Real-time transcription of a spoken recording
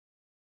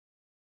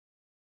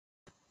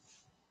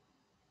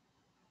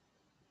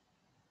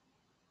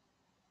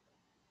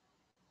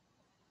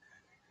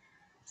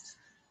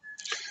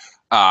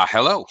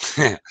Hello.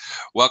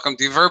 Welcome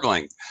to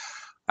Verbling.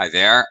 Hi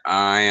there.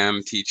 I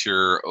am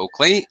teacher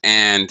Oakley,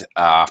 and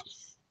for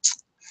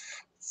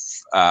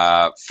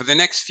the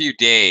next few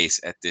days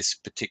at this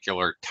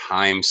particular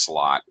time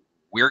slot,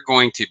 we're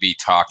going to be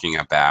talking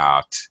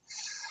about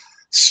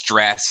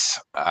stress,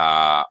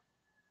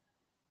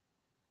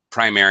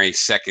 primary,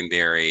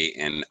 secondary,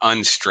 and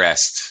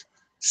unstressed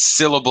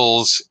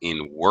syllables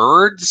in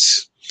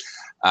words.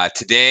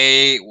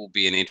 Today will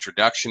be an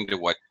introduction to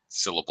what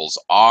syllables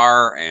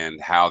are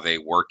and how they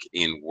work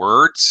in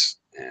words.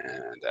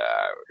 And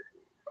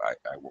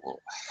I will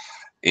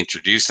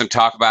introduce them,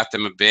 talk about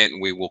them a bit, and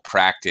we will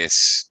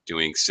practice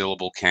doing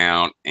syllable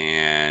count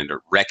and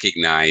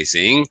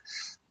recognizing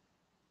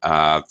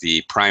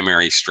the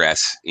primary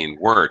stress in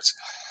words.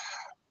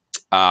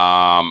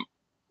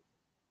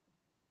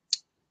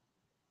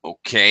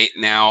 Okay,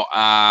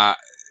 now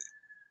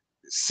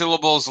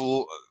syllables,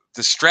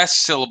 the stress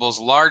syllables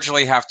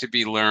largely have to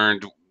be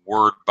learned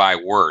word by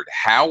word.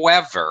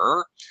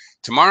 However,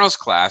 tomorrow's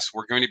class,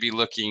 we're going to be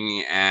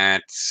looking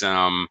at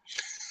some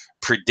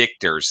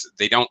predictors.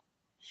 They don't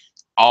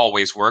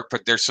always work,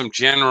 but there's some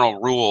general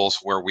rules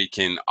where we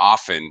can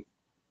often,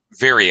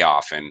 very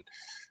often,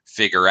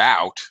 figure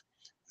out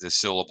the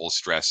syllable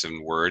stress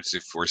in words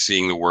if we're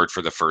seeing the word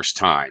for the first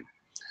time.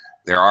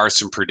 There are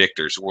some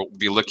predictors. We'll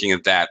be looking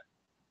at that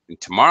in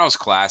tomorrow's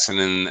class, and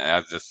in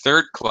the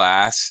third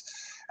class,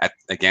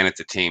 again at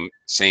the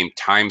same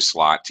time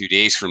slot, 2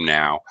 days from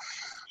now,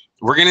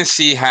 we're going to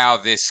see how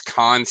this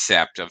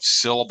concept of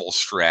syllable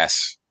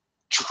stress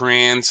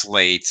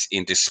translates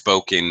into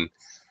spoken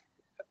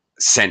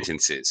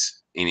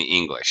sentences in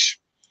English.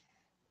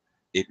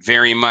 It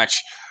very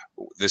much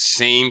the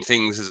same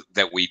things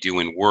that we do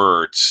in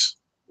words,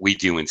 we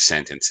do in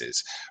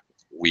sentences.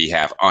 We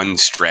have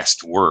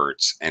unstressed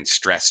words and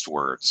stressed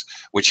words,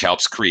 which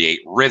helps create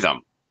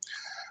rhythm.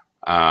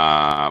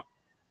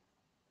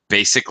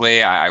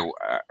 Basically,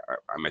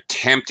 I'm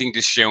attempting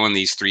to show in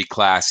these three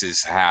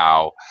classes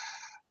how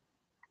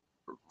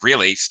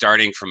really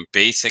starting from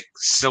basic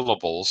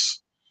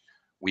syllables,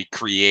 we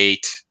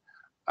create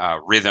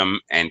rhythm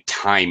and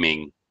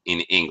timing in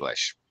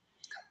English.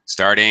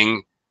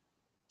 Starting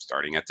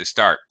at the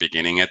start,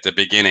 beginning at the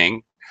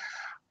beginning,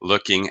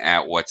 looking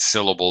at what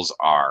syllables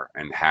are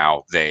and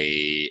how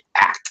they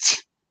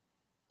act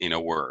in a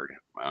word.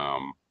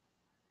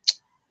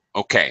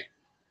 Okay.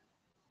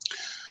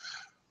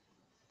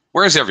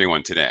 Where's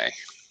everyone today?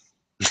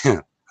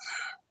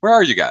 Where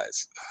are you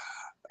guys?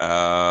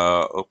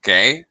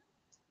 Okay.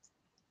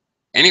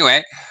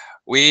 Anyway,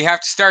 we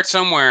have to start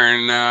somewhere,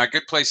 and a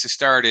good place to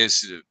start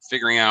is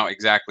figuring out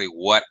exactly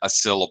what a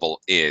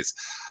syllable is.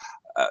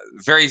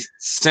 Very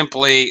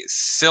simply,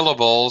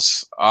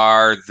 syllables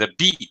are the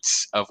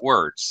beats of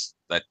words,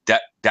 the da,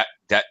 da,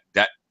 da,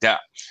 da, da.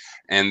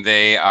 And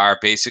they are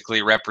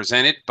basically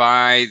represented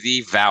by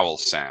the vowel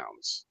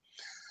sounds.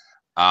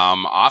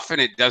 Often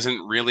it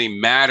doesn't really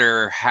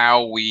matter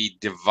how we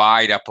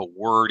divide up a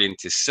word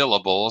into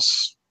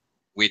syllables,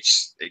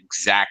 which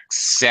exact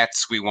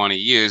sets we want to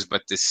use,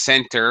 but the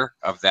center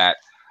of that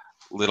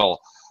little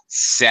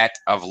set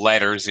of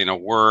letters in a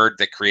word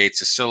that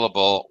creates a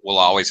syllable will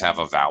always have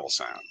a vowel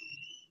sound.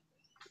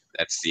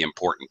 That's the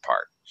important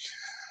part.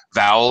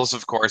 Vowels,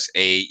 of course,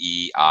 A,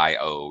 E, I,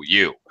 O,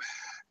 U,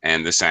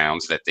 and the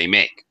sounds that they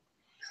make.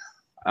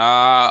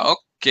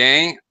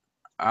 Okay.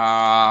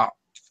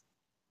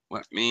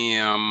 Let me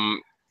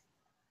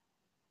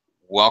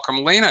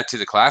welcome Lena to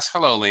the class.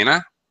 Hello,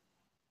 Lena.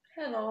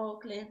 Hello,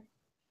 Cliff.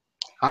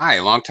 Hi,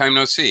 long time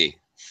no see.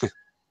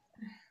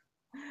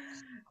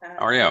 How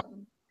are you?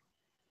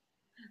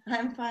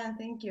 I'm fine,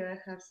 thank you. I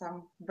have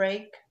some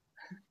break.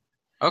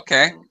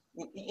 Okay.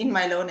 In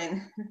my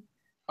learning.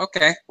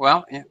 Okay,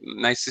 well, yeah,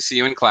 nice to see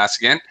you in class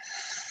again.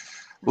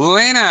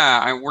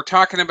 Lena, we're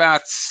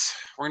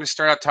going to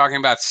start out talking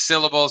about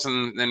syllables,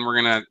 and then we're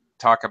going to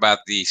talk about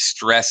the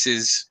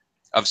stresses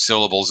of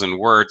syllables in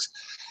words.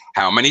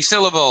 How many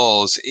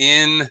syllables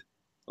in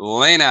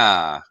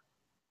Lena?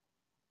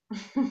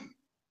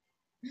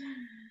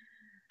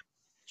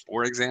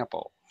 For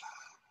example.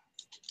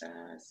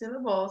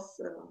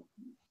 Syllables.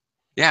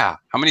 Yeah,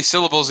 how many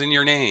syllables in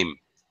your name?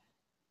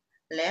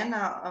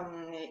 Lena,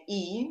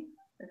 E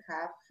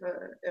have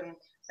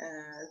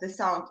the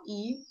sound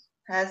E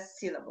has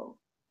syllable.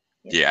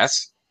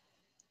 Yes.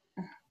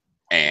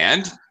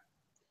 And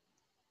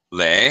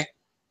le,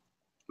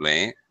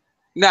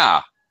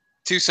 na,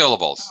 2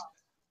 syllables.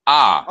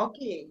 Ah.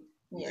 Okay.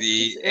 Yes,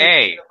 the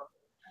A,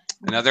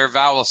 another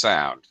vowel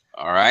sound.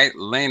 All right,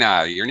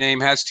 Lena, your name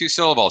has 2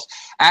 syllables,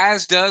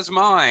 as does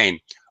mine.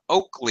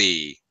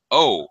 Oakley,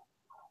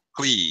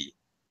 Oakley,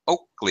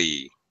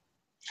 Oakley.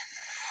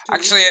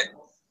 Actually,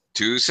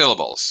 2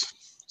 syllables.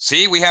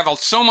 See, we have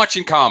so much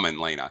in common,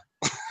 Lena.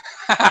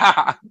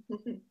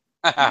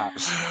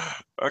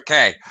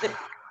 Okay.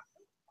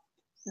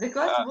 The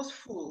class was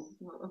full.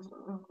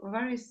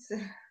 Where is?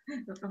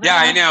 Yeah,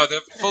 I know.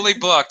 They're fully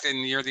booked,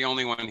 and you're the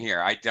only one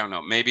here. I don't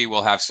know. Maybe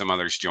we'll have some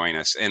others join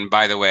us. And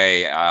by the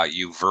way,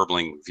 you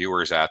Verbling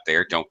viewers out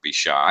there, don't be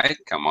shy.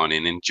 Come on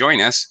in and join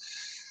us.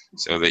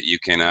 so that you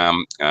can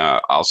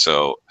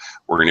also,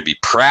 we're going to be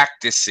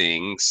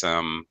practicing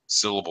some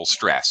syllable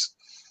stress.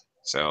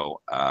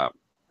 So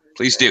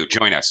please do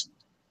join us.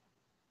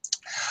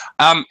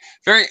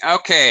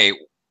 Okay.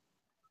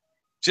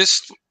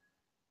 Just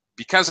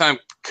because I'm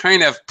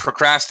kind of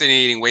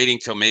procrastinating, waiting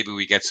till maybe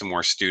we get some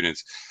more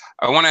students,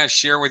 I want to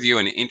share with you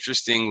an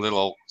interesting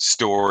little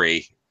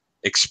story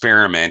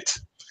experiment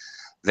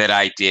that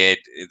I did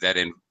that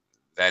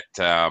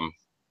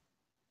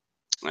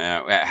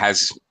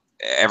has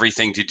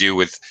everything to do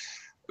with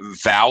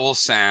vowel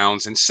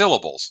sounds and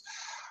syllables.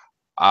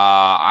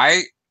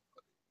 Many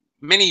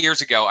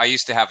years ago, I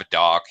used to have a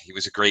dog. He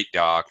was a great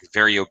dog,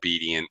 very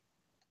obedient,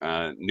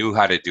 knew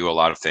how to do a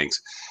lot of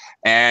things,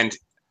 and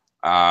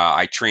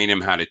I trained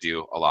him how to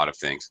do a lot of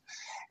things.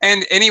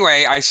 And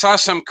anyway, I saw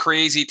some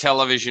crazy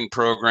television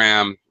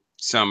program,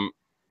 some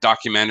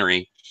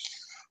documentary,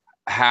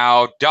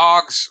 how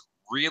dogs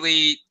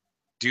really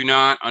do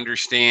not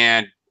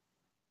understand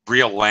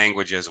real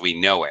language as we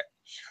know it.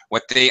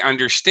 What they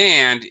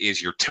understand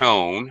is your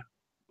tone,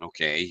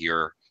 okay,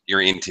 your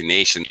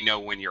intonation. You know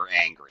when you're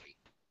angry,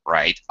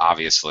 right?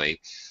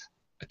 Obviously,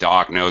 a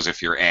dog knows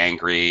if you're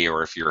angry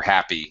or if you're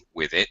happy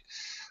with it.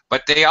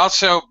 But they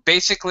also,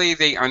 basically,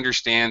 they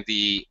understand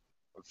the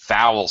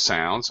vowel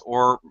sounds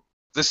or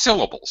the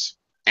syllables,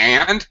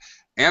 and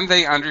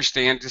they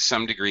understand to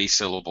some degree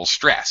syllable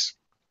stress.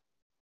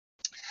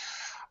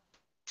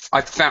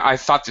 I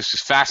thought this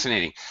was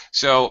fascinating.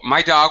 So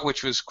my dog,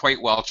 which was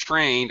quite well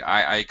trained,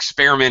 I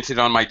experimented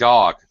on my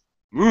dog.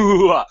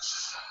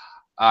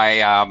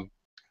 I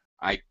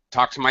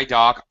talked to my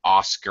dog,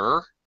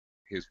 Oscar,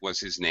 was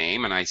his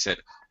name, and I said,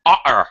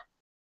 I.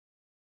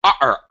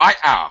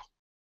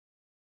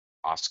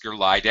 Oscar,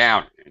 lie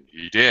down, and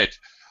he did.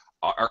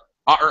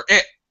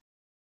 It.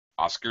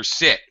 Oscar,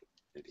 sit,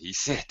 and he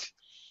sit.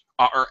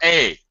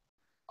 A.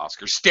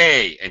 Oscar,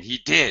 stay, and he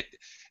did.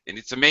 And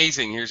it's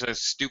amazing. Here's a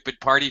stupid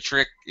party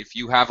trick. If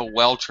you have a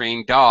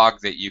well-trained dog,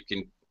 that you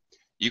can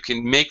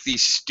make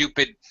these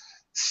stupid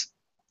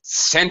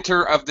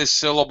center of the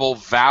syllable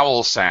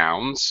vowel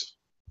sounds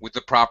with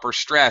the proper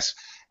stress.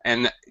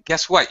 And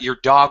guess what? Your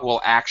dog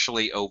will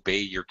actually obey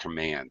your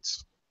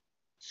commands,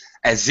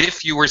 as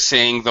if you were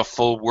saying the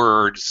full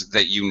words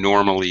that you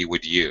normally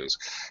would use.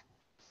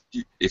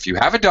 If you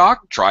have a dog,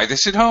 try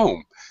this at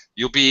home.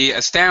 You'll be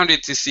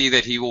astounded to see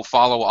that he will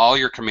follow all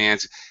your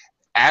commands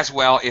as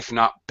well, if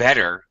not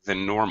better,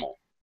 than normal.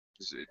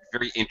 It's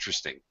very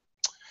interesting.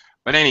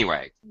 But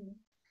anyway,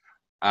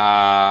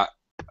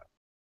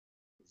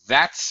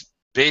 that's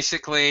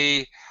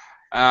basically,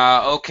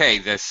 okay,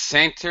 the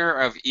center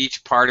of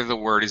each part of the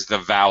word is the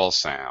vowel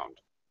sound.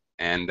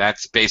 And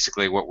that's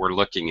basically what we're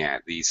looking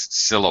at, these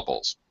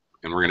syllables.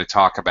 And we're going to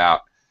talk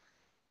about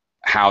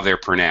how they're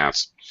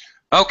pronounced.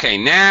 Okay,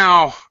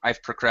 now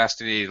I've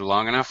procrastinated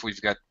long enough.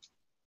 We've got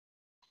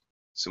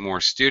some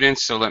more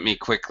students, so let me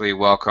quickly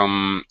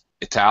welcome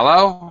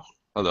Italo.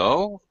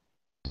 Hello.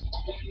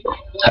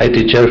 Hi,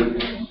 teacher.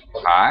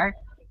 Hi.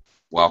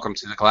 Welcome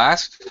to the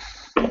class.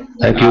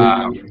 Thank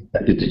you.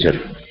 Thank you,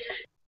 teacher.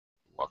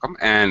 Welcome.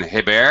 And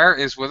Heber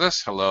is with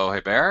us. Hello,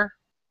 Heber.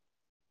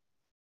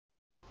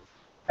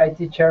 Hi,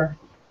 teacher.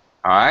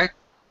 Hi.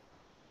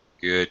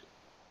 Good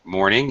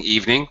morning,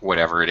 evening,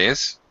 whatever it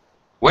is.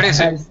 What is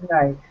it? It's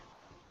night.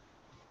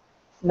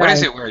 What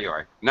is it where you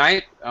are?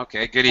 Night?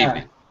 Okay, good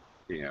evening.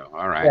 Yeah,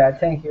 all right. Yeah,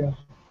 thank you.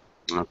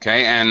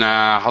 Okay, and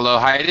hello,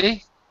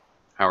 Heidi.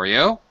 How are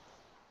you?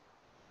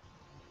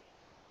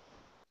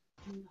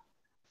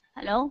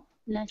 Hello.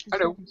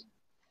 Hello.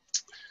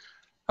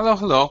 Hello,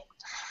 hello.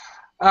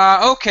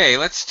 Okay,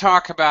 let's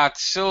talk about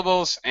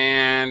syllables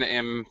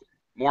and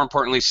more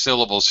importantly,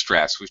 syllable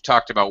stress. We've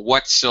talked about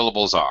what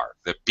syllables are,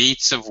 the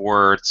beats of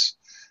words.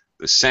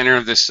 The center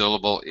of the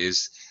syllable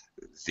is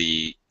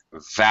the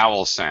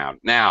vowel sound.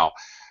 Now,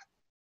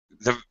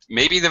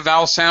 maybe the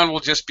vowel sound will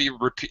just be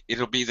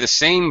it'll be the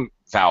same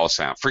vowel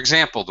sound. For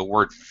example, the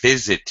word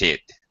visited.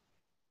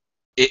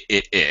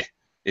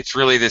 It's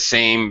really the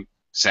same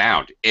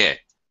sound.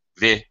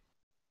 Visited.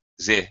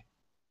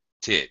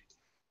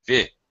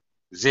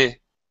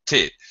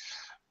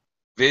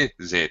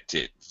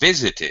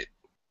 Visited.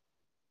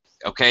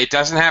 Okay, it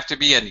doesn't have to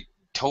be a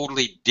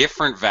totally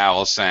different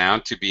vowel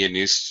sound to be a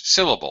new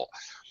syllable.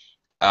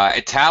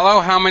 Italo,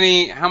 how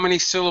many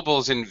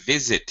syllables in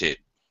visited?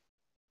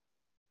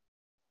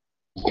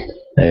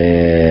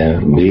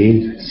 Visited.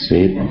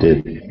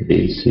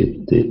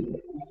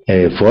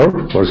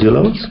 Four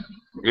syllables?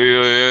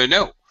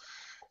 No.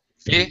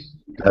 Three.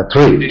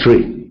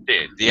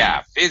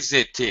 Yeah,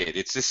 visited.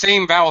 It's the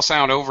same vowel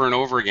sound over and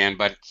over again,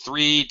 but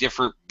 3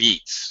 different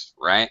beats,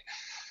 right?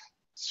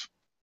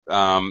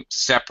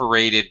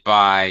 Separated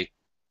by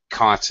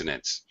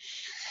consonants.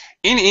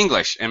 In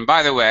English, and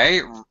by the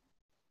way,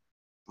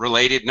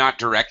 related, not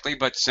directly,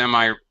 but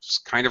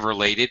kind of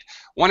related,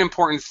 one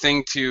important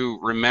thing to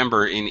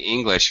remember in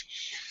English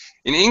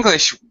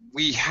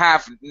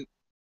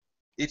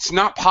it's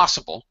not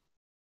possible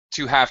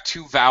to have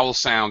 2 vowel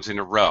sounds in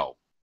a row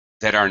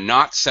that are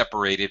not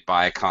separated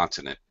by a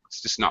consonant.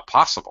 It's just not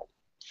possible.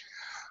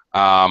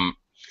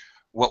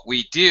 what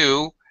we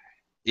do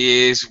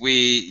is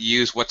we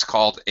use what's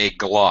called a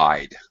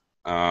glide.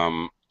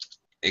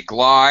 A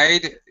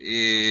glide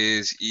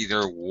is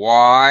either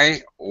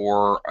Y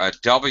or a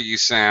W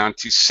sound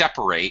to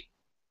separate.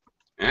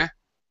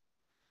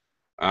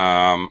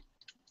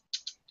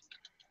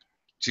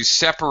 To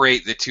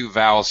separate the two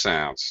vowel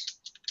sounds.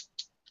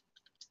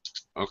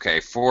 Okay,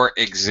 for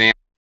example,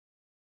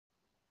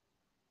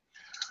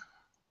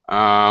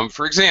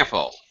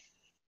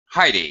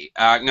 Heidi.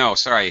 No,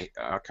 sorry,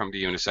 I'll come to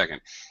you in a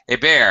second. A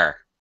bear.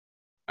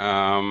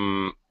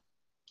 In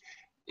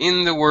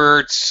the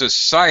word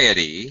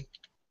society,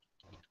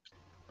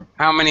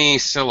 how many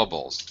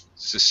syllables?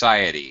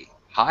 Society.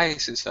 Hi,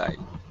 society.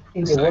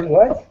 In the word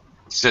what?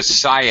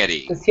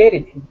 Society.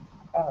 Society.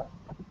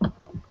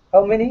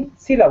 How many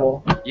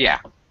syllables? Yeah.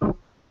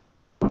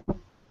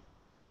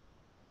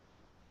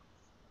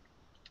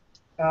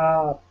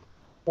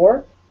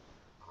 Four.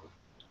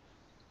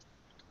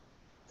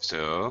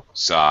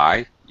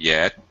 Society.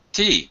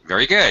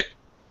 Very good.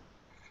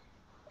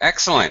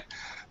 Excellent.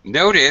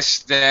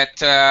 Notice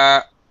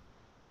that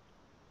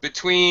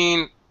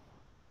between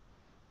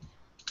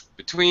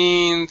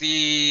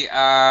the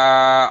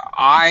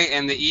I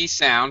and the E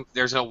sound,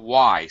 there's a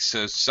Y.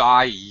 So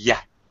society.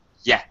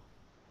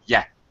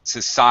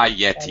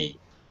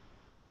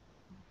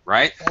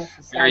 Right?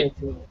 Society.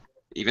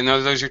 Even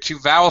though those are two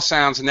vowel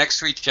sounds next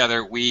to each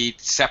other, we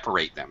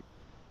separate them.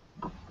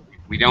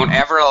 We don't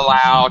ever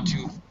allow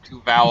two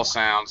vowel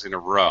sounds in a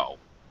row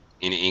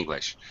in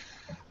English.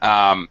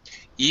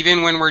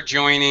 Even when we're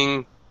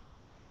joining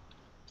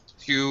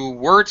two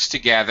words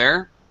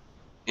together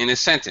in a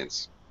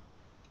sentence.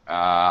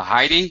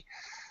 Heidi,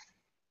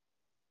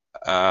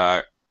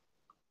 can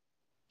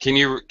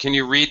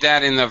you read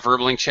that in the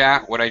Verbling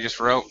chat, what I just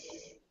wrote?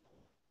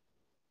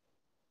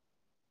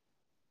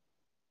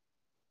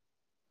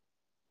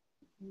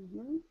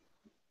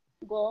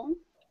 Go on.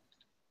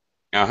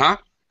 Uh-huh.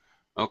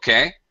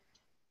 Okay.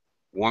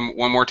 One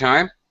more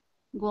time.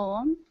 Go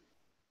on.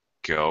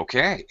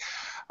 Okay.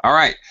 All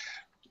right.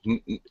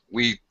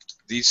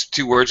 These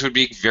two words would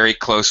be very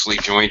closely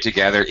joined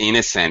together in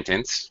a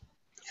sentence.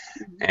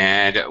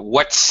 And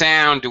what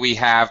sound do we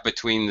have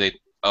between the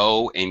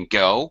O in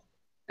go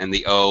and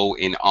the O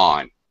in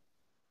on?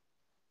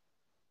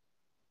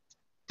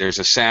 There's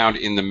a sound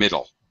in the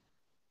middle.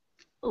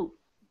 Oh.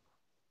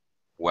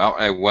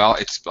 Well,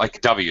 it's like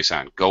a W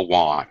sound. Go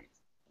on.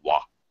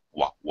 Wah,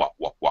 wah, wah,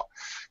 wah, wah.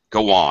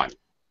 Go on.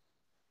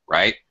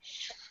 Right?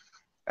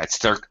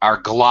 That's our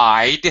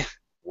glide,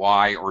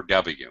 Y or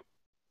W.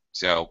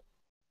 So,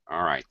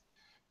 all right.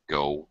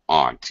 Go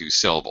on, 2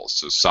 syllables.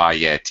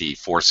 Society,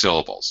 4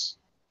 syllables.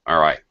 All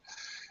right.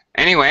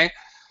 Anyway,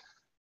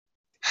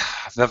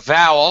 the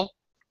vowel,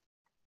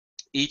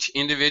 each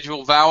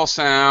individual vowel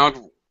sound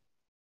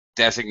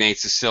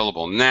designates a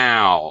syllable.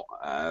 Now,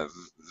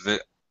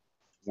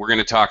 we're going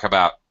to talk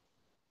about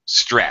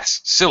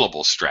stress,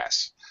 syllable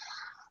stress.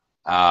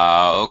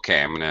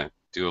 Okay, I'm going to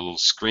do a little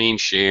screen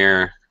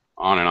share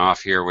on and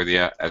off here with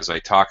you as I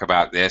talk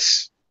about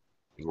this.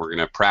 We're going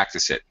to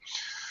practice it.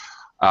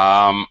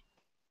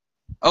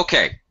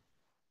 Okay.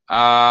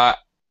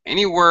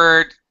 Any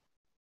word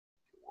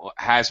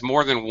has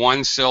more than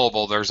one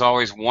syllable, there's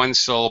always one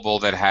syllable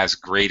that has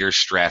greater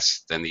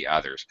stress than the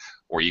others.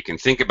 Or you can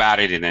think about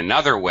it in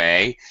another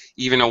way.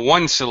 Even a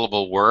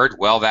one-syllable word,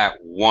 well, that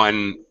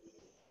one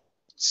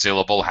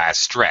syllable has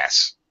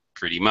stress,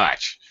 pretty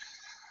much.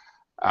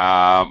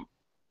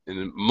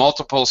 In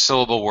multiple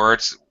syllable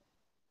words,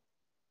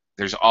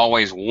 there's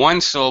always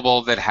one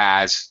syllable that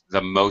has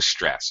the most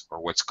stress,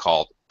 or what's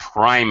called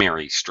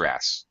primary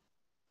stress.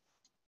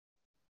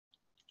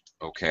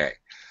 Okay.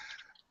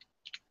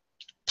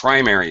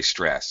 Primary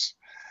stress.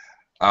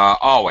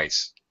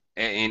 Always.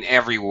 In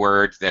every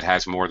word that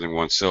has more than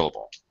one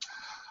syllable.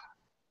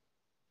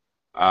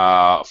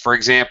 For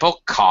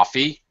example,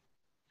 coffee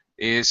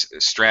is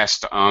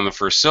stressed on the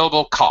first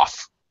syllable.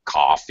 Cough.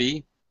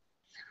 Coffee.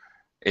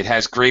 It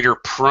has greater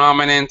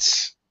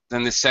prominence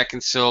than the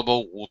second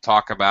syllable. We'll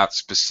talk about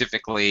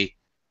specifically,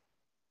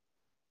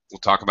 we'll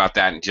talk about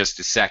that in just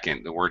a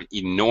second. The word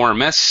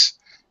enormous,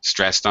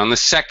 stressed on the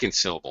second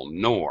syllable,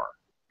 nor.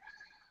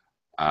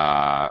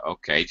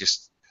 Okay,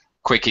 just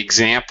quick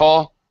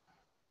example.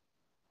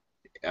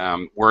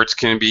 Words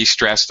can be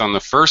stressed on the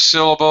first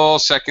syllable,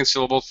 second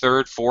syllable,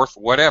 third, fourth,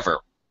 whatever.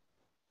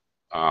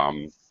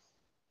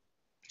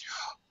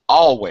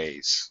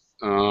 Always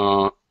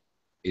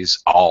is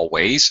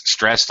always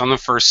stressed on the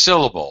first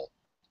syllable.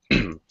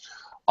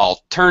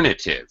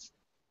 Alternative.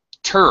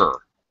 Ter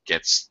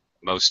gets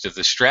most of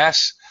the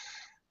stress.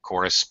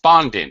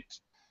 Correspondent.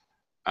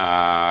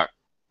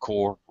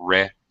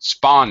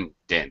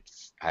 Correspondent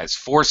has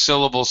 4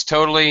 syllables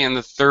totally, and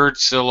the third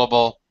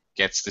syllable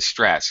gets the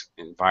stress.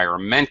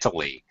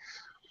 Environmentally.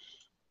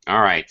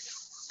 All right,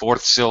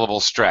 4th syllable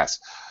stress.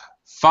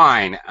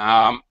 Fine.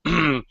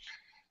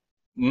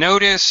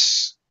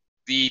 Notice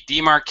the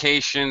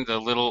demarcation, the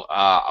little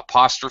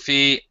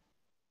apostrophe.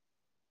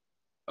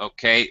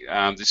 Okay,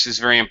 this is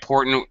very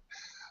important.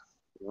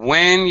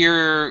 when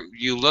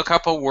you look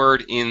up a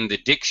word in the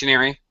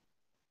dictionary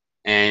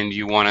and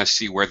you want to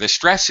see where the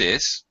stress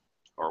is,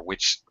 or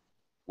which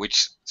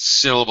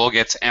syllable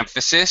gets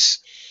emphasis,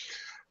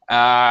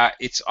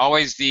 it's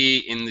always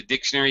in the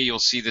dictionary you'll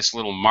see this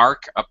little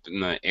mark up in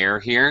the air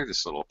here,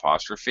 this little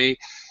apostrophe,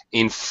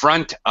 in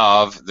front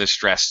of the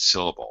stressed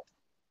syllable.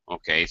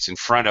 Okay, it's in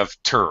front of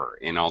ter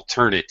in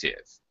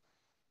alternative.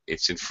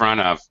 It's in front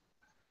of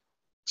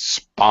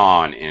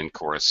spawn in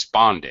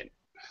correspondent.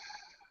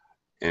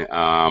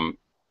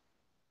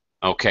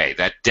 Okay,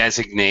 that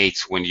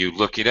designates, when you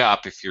look it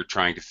up, if you're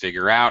trying to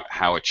figure out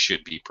how it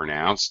should be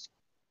pronounced,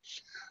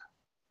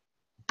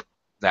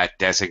 that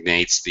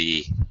designates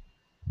the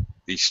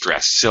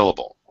stressed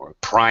syllable, or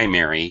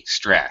primary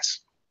stress.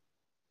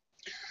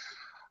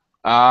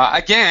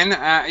 Again,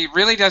 it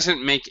really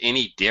doesn't make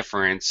any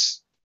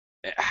difference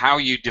how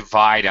you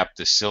divide up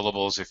the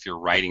syllables if you're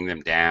writing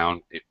them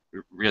down. It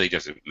really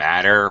doesn't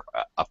matter.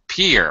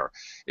 Appear,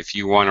 if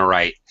you want to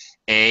write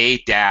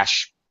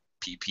A-PPEAR,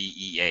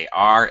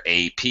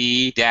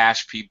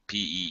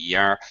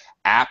 AP-PPEAR,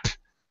 app,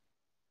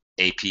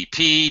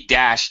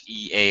 APP-EAR,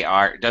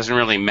 it doesn't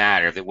really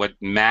matter. That what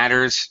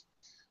matters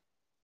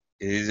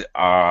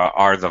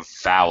are the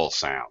vowel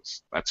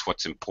sounds. That's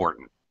what's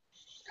important.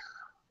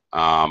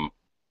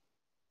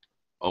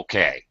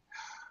 Okay.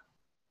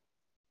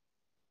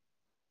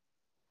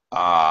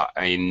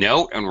 A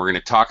note, and we're going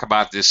to talk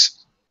about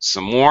this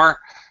some more.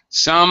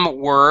 Some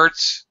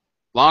words,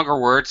 longer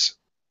words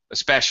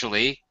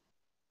especially,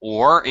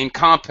 or in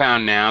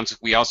compound nouns,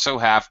 we also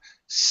have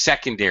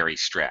secondary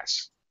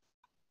stress.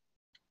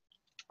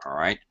 All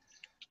right.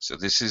 So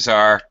this is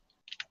our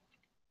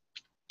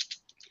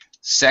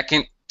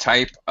second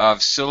type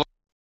of syllable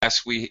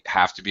stress we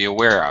have to be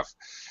aware of.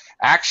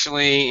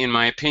 Actually, in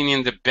my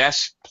opinion, the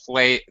best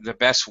way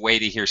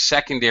to hear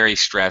secondary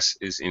stress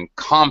is in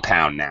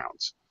compound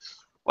nouns,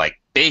 like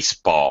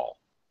baseball,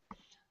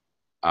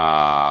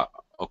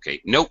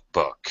 okay,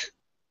 notebook,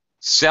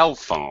 cell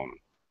phone.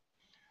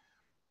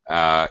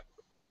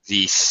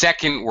 The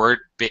second word,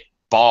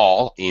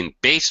 ball, in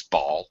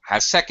baseball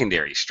has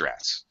secondary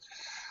stress.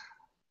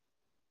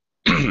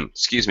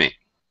 Excuse me.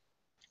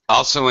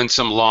 Also, in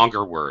some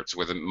longer words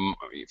with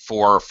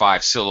 4 or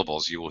 5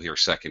 syllables, you will hear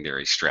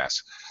secondary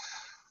stress.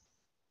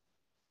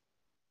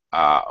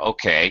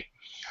 Okay.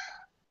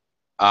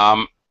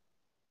 All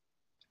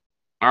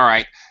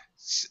right.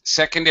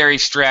 Secondary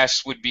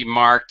stress would be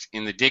marked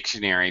in the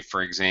dictionary,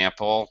 for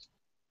example.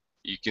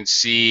 You can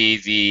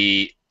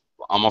see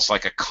almost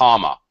like a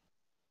comma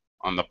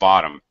on the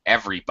bottom.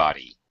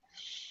 Everybody.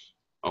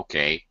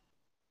 Okay.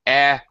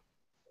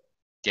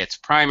 Gets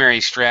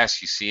primary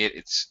stress. You see it.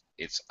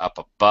 It's up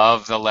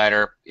above the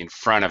letter, in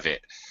front of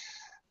it.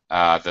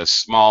 The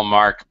small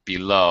mark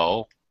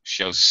below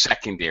shows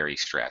secondary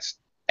stress.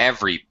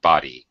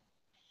 Everybody.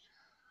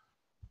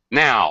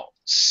 Now,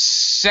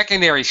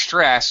 secondary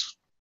stress,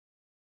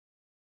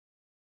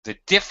 the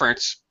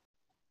difference,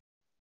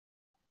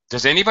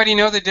 does anybody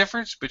know the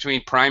difference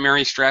between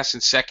primary stress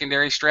and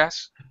secondary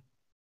stress?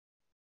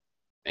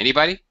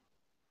 Anybody?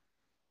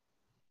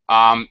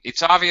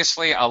 It's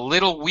obviously a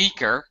little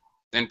weaker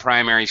than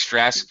primary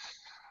stress,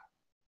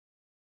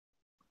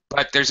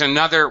 but there's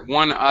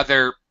one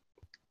other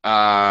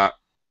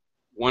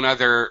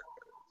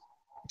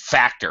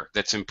factor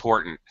that's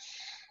important.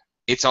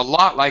 It's a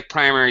lot like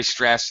primary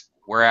stress,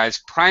 whereas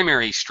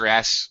primary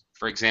stress,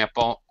 for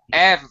example,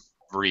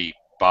 everybody,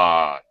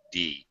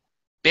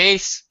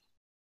 baseball.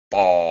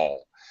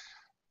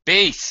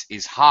 Bass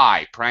is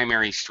high,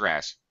 primary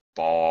stress.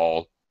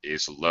 Ball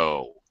is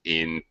low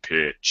in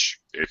pitch.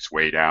 It's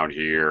way down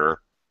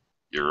here.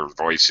 Your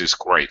voice is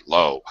quite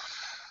low.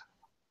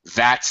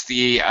 That's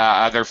the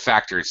other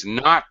factor. It's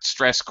not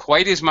stressed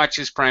quite as much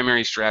as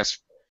primary stress,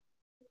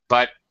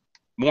 but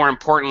more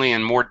importantly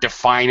and more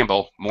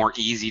definable, more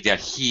easy to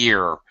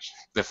hear,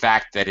 the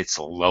fact that it's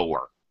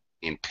lower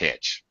in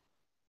pitch.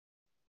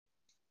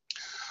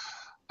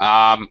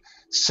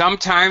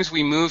 Sometimes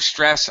we move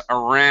stress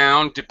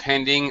around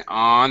depending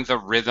on the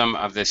rhythm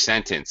of the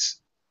sentence.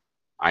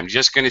 I'm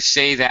just going to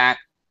say that.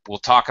 We'll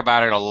talk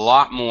about it a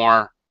lot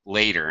more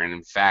later, and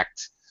in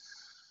fact,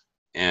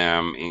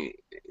 in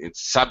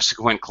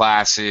subsequent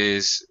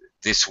classes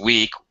this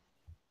week,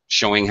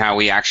 showing how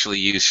we actually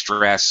use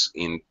stress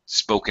in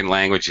spoken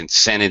language and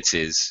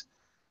sentences,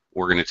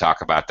 we're going to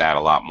talk about that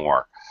a lot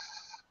more.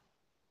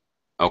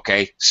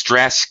 Okay,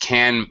 stress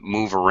can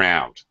move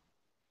around.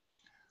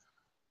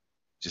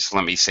 Just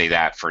let me say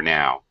that for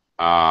now.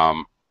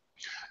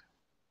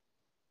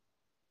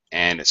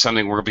 And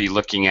something we'll be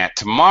looking at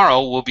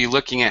tomorrow, we'll be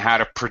looking at how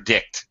to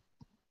predict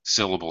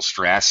syllable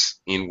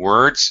stress in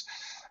words.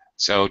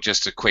 So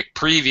just a quick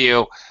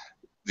preview.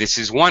 This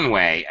is one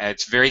way.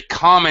 It's very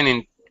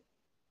common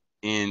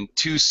in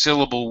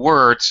 2-syllable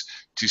words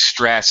to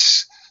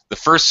stress the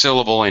first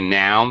syllable in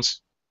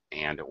nouns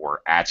and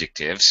or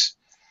adjectives,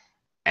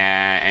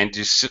 and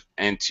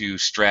to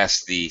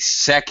stress the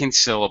second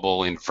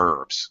syllable in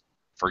verbs.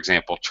 For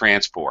example,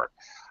 transport.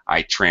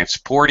 I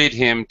transported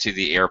him to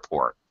the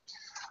airport.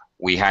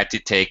 we had to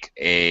take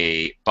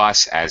a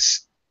bus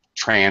as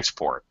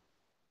transport.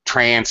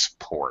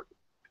 Transport.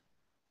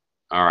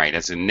 All right,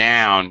 as a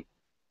noun,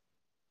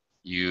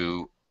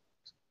 you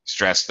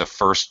stress the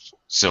first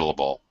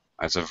syllable.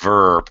 As a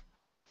verb,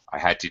 I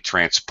had to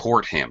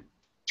transport him.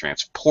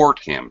 Transport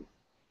him.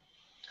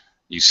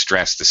 You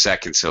stress the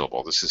second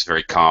syllable. This is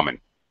very common.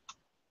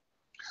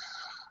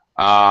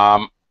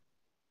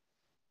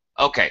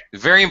 Okay,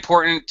 very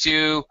important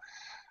to,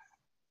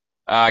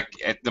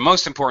 the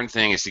most important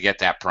thing is to get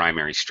that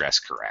primary stress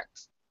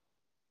correct.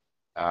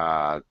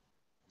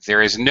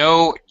 There is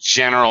no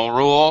general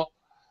rule.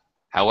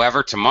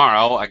 However,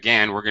 tomorrow,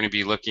 again, we're going to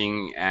be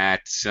looking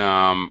at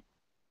some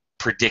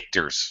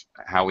predictors,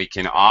 how we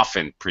can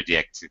often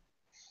predict.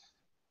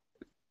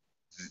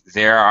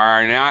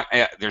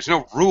 There's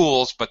no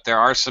rules, but there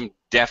are some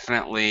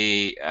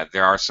definitely,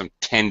 there are some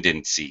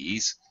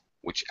tendencies,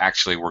 which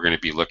actually we're going to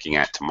be looking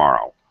at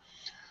tomorrow.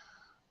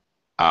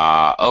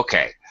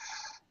 Okay,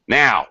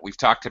 now we've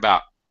talked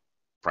about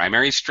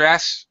primary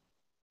stress,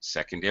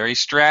 secondary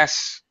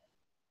stress.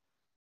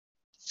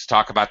 Let's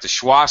talk about the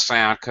schwa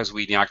sound, because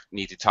we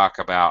need to talk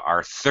about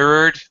our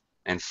third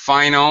and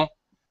final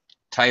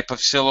type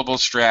of syllable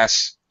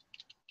stress,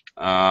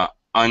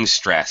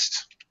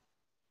 unstressed.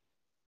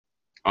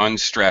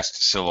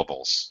 Unstressed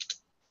syllables.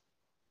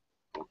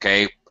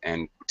 Okay,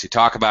 and to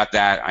talk about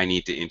that, I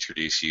need to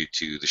introduce you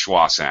to the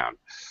schwa sound.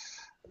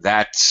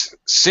 That's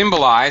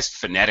symbolized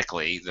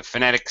phonetically. The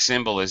phonetic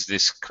symbol is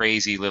this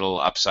crazy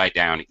little upside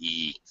down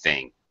E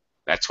thing.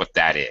 That's what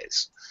that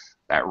is.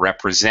 That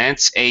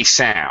represents a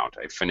sound,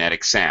 a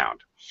phonetic sound.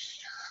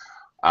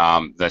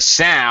 The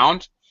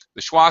sound,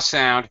 the schwa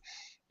sound,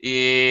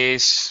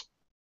 is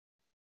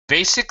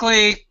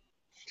basically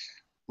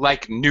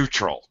like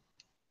neutral.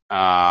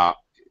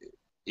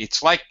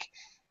 It's like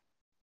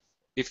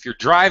if you're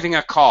driving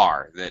a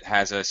car that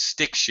has a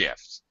stick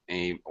shift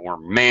or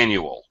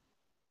manual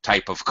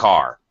type of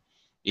car.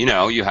 You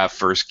know, you have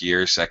first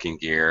gear, second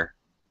gear,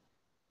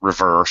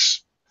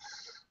 reverse.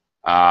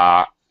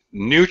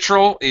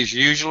 Neutral is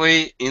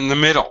usually in the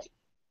middle.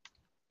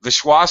 The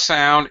schwa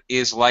sound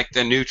is like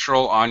the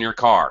neutral on your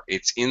car.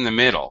 It's in the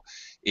middle.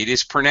 It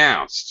is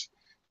pronounced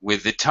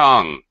with the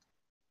tongue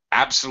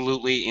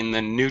absolutely in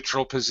the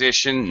neutral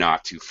position,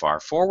 not too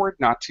far forward,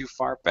 not too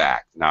far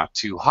back, not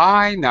too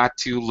high, not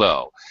too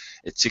low.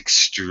 It's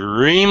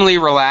extremely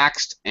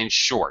relaxed and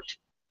short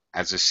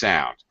as a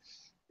sound.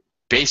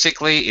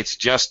 Basically, it's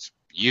just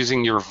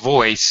using your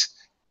voice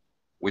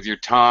with your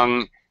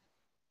tongue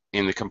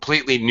in the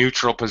completely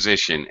neutral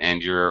position,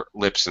 and your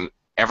lips, and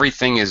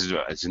everything is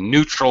as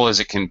neutral as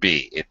it can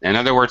be. In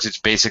other words, it's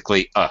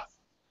basically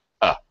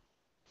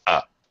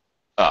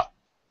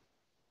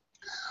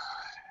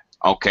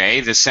Okay,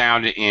 the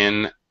sound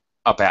in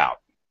about,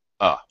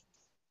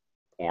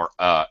 or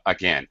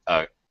again,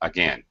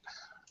 again,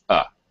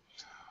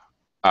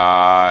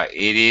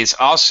 It is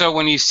also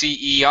when you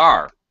see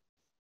ER,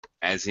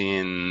 as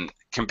in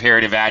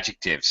comparative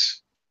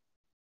adjectives,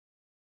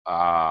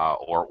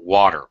 or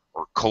water,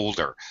 or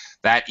colder.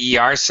 That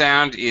ER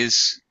sound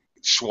is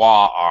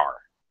schwa-R,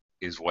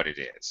 is what it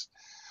is.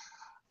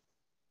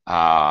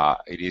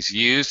 It is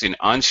used in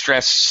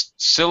unstressed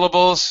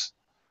syllables,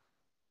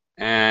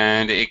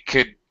 and it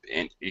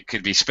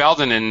could be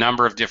spelled in a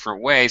number of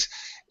different ways.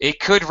 It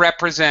could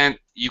represent,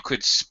 you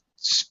could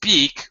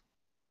speak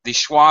the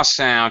schwa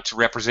sound to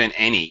represent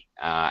any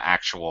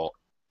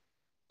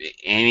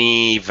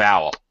any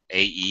vowel,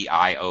 A, E,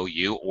 I, O,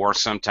 U, or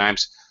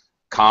sometimes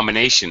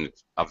combination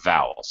of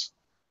vowels.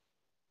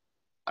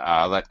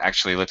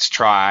 Let's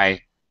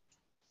try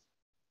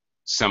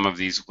some of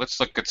these. Let's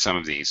look at some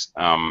of these.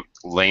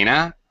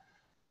 Lena,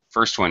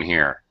 first one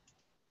here.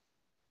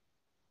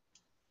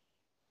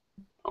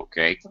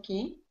 Okay.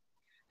 Okay.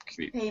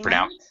 Can you Payment.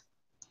 pronounce?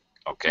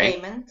 Okay.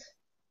 Payment.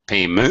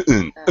 Payment.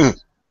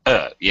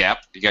 Yep.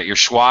 You got your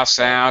schwa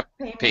sound.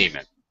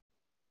 Payment.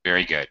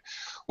 Very good.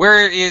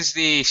 Where is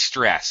the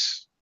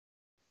stress?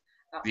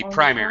 The On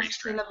primary the first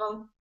stress.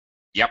 syllable.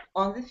 Yep.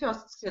 On the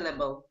first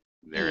syllable.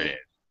 There it is.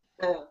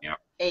 Yep.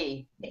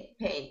 A.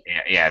 Pay.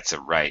 Yeah, it's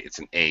it's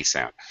an A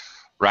sound.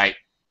 Right.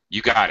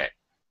 You got it.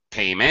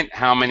 Payment.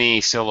 How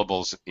many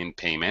syllables in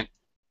payment?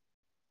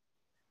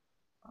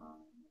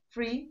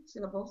 3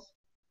 syllables.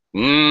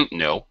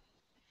 No.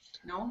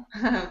 No.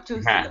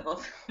 2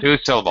 syllables. 2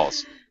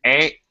 syllables.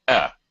 A.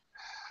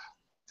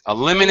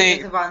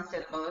 Eliminate. A is 1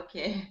 syllable.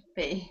 Okay.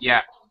 Pay.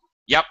 Yeah.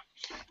 Yep.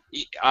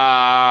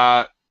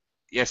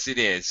 Yes, it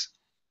is.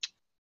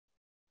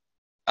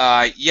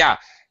 Yeah.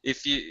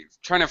 If you're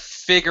trying to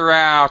figure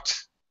out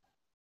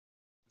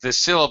the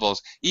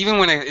syllables, even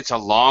when it's a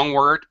long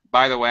word,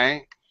 by the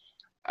way,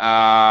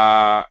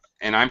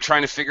 and I'm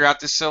trying to figure out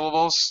the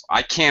syllables,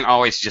 I can't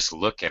always just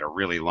look at a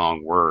really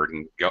long word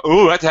and go,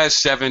 oh, that has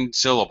 7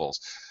 syllables.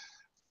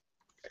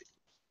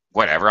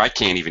 Whatever, I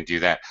can't even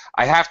do that.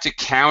 I have to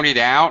count it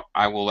out.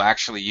 I will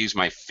actually use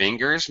my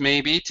fingers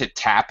maybe to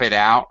tap it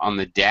out on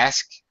the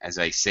desk as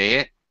I say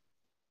it.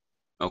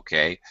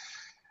 Okay.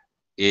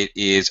 It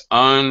is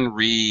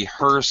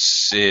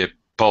unrehearsable.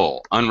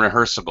 bowl,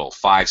 unrehearsable,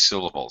 5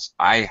 syllables.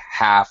 I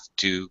have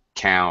to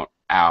count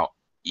out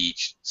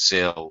each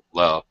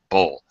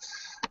syllable.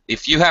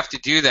 If you have to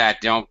do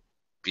that, don't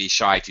be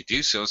shy to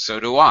do so. So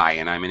do I,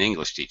 and I'm an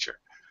English teacher.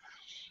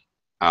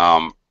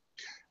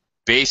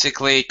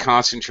 Basically,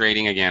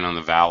 concentrating again on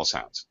the vowel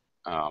sounds.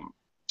 All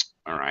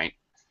right.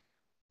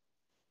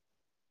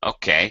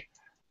 Okay.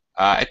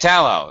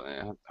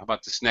 Italo, how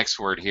about this next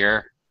word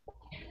here?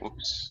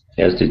 Oops.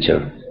 Yes,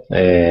 teacher.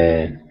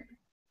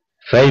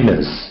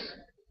 Famous.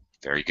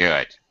 Very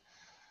good.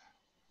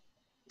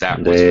 That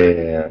was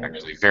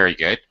actually very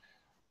good.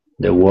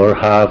 The word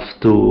have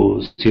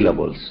 2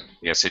 syllables.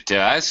 Yes, it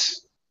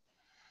does.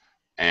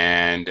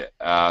 And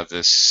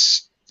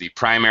the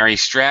primary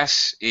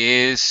stress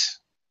is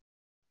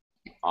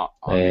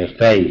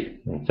Fei.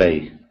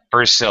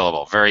 first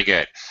syllable. Very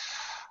good.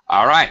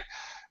 All right.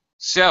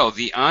 So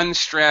the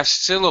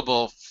unstressed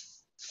syllable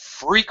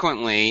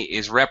frequently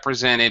is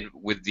represented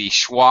with the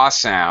schwa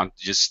sound,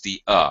 just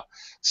the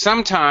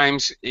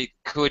Sometimes it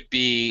could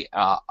be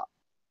a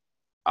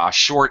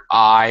short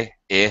I,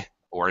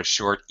 or a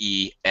short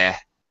e, eh.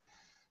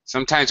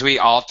 Sometimes we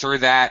alter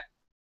that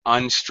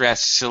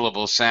unstressed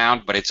syllable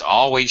sound, but it's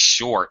always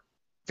short,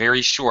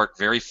 very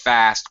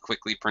fast,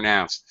 quickly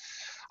pronounced.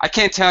 I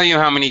can't tell you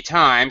how many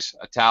times,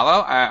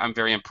 Italo, I'm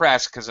very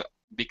impressed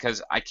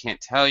because I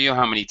can't tell you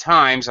how many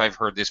times I've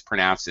heard this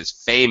pronounced as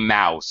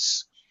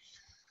famous.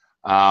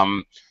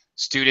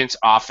 Students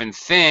often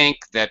think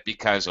that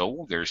because,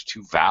 oh, there's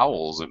 2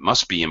 vowels, it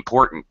must be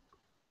important.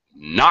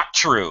 Not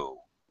true.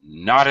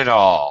 Not at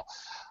all.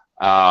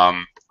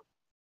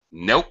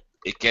 Nope.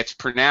 It gets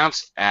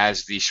pronounced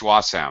as the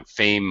schwa sound,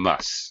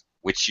 famous,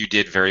 which you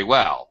did very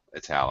well,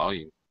 Italo.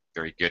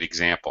 Very good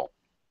example.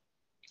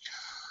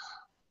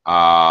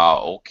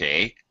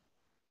 Okay.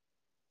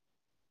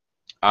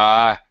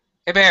 Hey,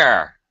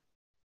 Bear.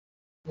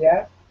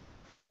 Yeah.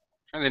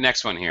 Try the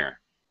next one here.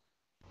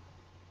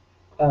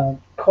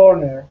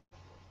 Corner.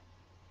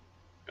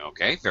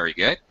 Okay, very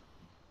good.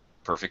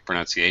 Perfect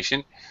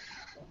pronunciation.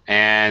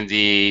 And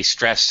the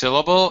stressed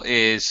syllable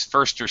is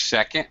first or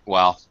second.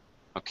 Well,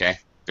 okay.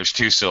 There's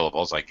 2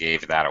 syllables. I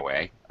gave that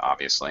away,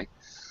 obviously.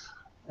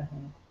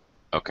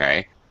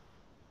 Okay.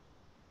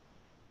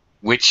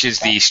 Which is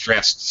the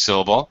stressed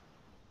syllable?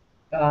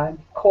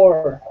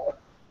 Core.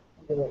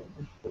 The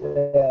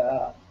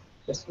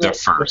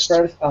first.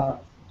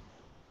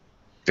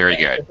 Very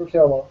good. The first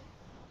syllable.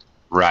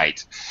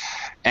 Right.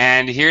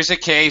 And here's a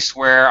case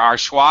where our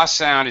schwa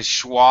sound is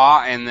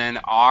schwa and then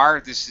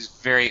R. This is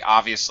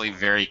obviously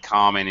very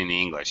common in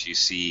English. You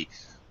see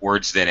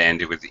words that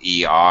end with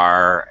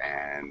ER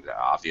and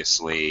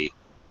obviously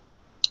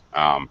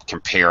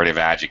comparative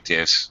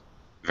adjectives.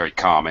 Very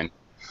common.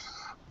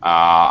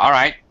 All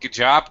right, good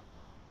job.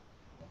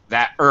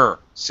 That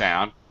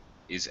sound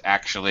is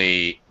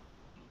actually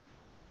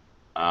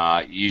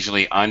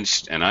usually an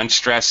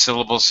unstressed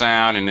syllable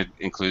sound, and it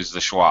includes the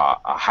schwa.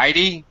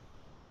 Heidi,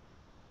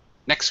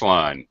 next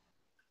one.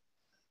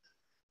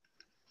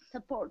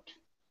 Support.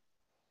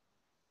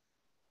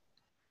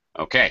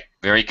 Okay,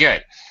 very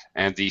good.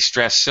 And the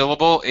stressed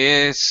syllable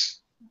is?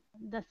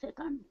 The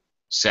second.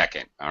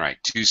 Second. All right,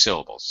 2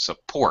 syllables.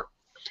 Support.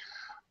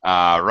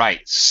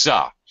 Right,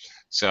 So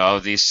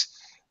this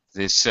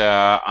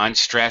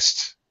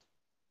unstressed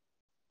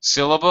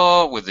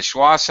syllable with the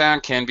schwa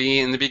sound can be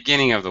in the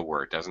beginning of the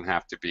word. Doesn't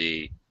have to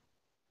be.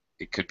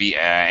 It could be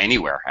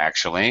anywhere,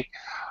 actually.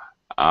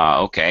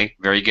 Okay,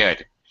 very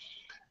good.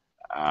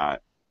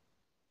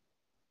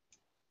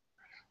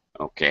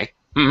 Okay.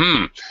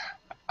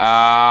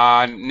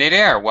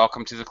 Nader,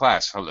 welcome to the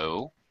class.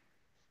 Hello.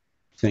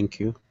 Thank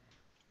you.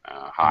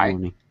 Hi.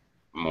 Morning.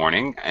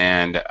 Morning.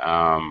 And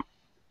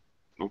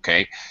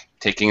okay,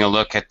 taking a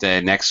look at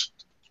the next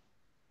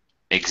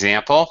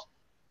example.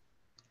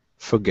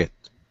 Forget.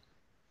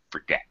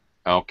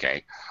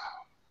 Okay.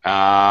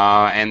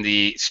 And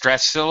the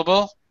stress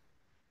syllable?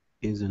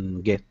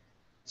 Isn't get.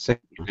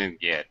 Second.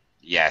 Get.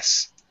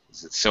 Yes.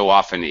 It so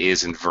often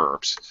is in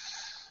verbs.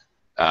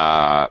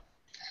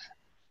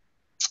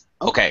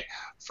 Okay.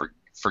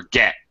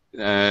 Forget.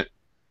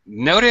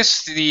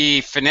 Notice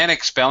the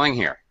phonetic spelling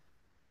here.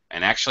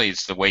 And actually,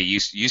 it's the way you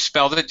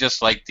spelled it,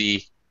 just like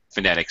the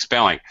phonetic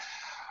spelling.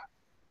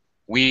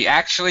 We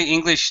actually,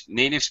 English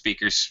native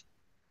speakers,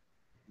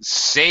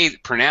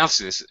 pronounce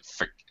this.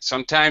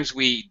 Sometimes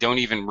we don't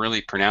even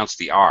really pronounce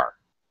the R,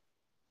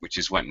 which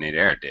is what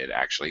Nader did,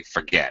 actually,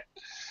 forget.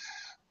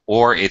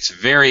 Or it's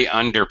very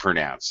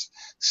underpronounced.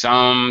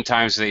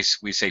 Sometimes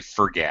we say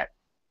forget.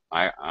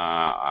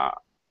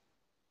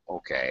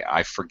 Okay,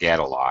 I forget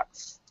a lot.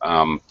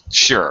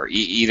 Sure,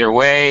 either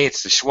way,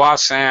 it's the schwa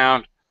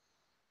sound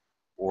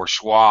or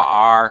schwa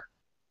R.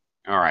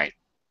 All right.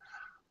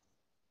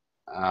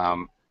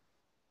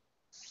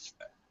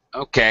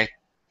 Okay.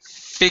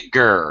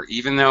 Figure,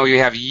 even though you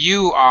have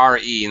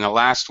U-R-E in the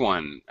last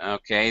one,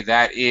 okay,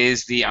 that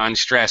is the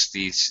unstressed.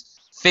 The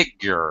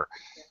figure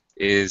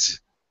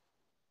is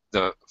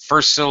the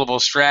first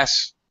syllable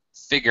stress,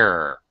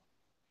 figure.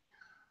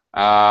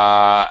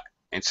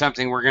 and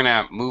something we're going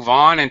to move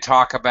on and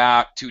talk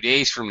about 2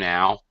 days from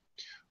now.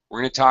 We're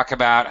going to talk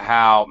about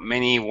how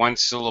many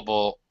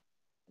one-syllable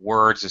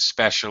words,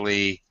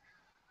 especially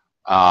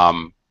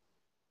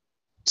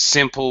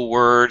simple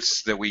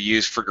words that we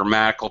use for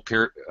grammatical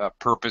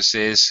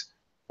purposes,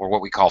 or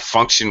what we call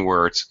function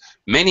words,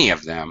 many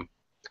of them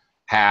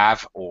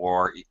have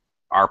or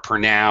are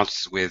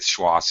pronounced with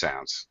schwa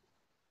sounds,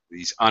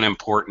 these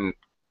unimportant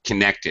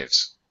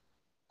connectives.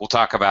 We'll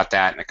talk about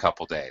that in a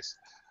couple days.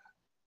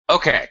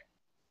 Okay.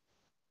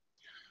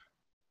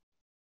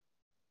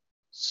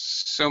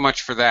 So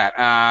much for that.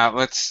 I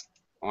want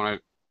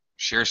to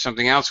share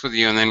something else with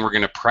you, and then we're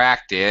going to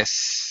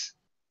practice.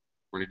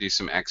 We're going to do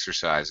some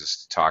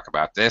exercises to talk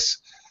about this.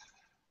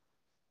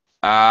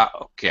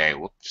 Okay,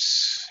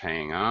 whoops,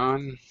 hang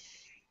on.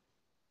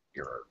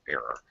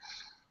 Error.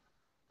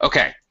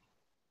 Okay.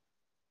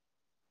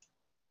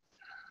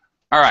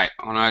 All right,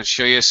 I want to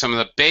show you some of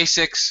the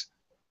basics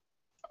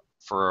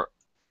for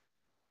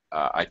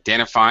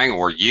identifying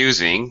or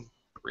using,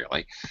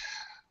 really,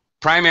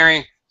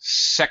 primary,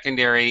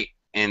 secondary,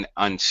 and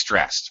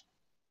unstressed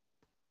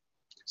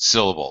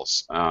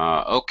syllables.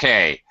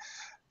 Okay,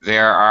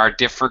 there are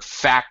different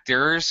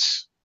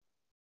factors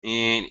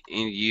in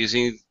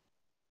using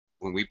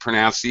when we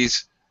pronounce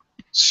these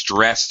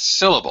stressed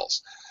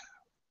syllables.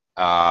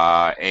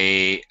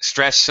 A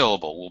stressed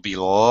syllable will be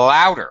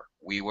louder.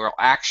 We will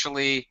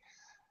actually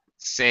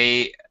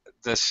say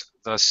the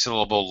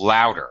syllable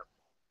louder.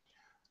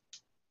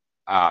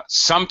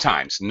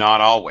 Sometimes,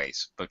 not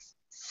always, but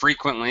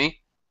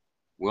frequently,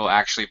 we'll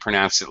actually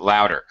pronounce it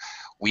louder.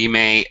 We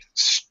may,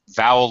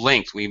 vowel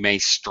length, we may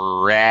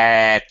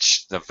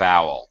stretch the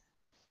vowel.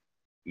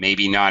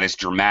 Maybe not as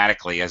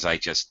dramatically as I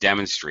just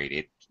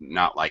demonstrated,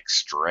 not like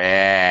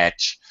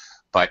stretch,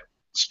 but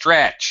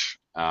stretch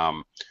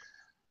a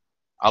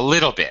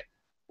little bit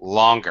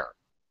longer.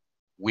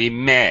 We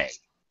may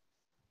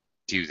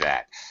do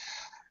that.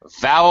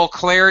 Vowel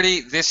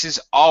clarity, this is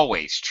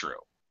always true.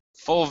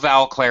 Full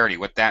vowel clarity,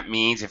 what that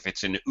means, if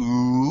it's an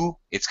oo,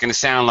 it's going to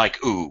sound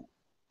like oo.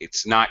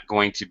 It's not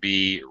going to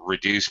be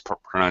reduced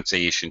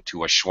pronunciation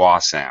to a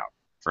schwa sound,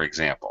 for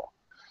example.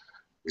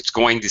 It's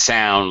going to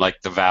sound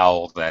like the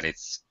vowel that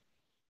it's,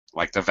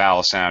 like the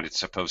vowel sound it's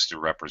supposed to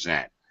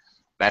represent.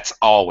 That's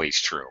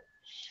always true.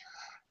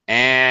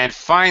 And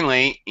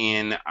finally,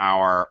 in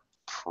our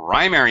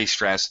primary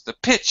stress, the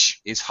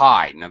pitch is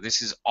high. Now,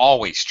 this is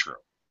always true.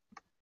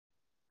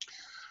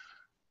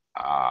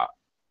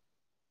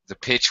 The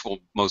pitch will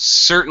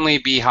most certainly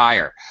be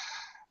higher.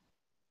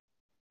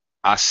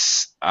 A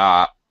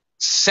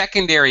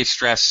secondary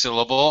stress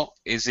syllable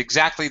is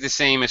exactly the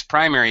same as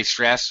primary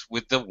stress,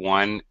 with the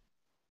one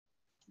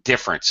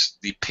difference.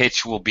 The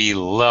pitch will be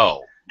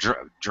low,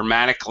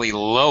 dramatically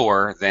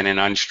lower than an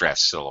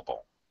unstressed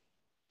syllable.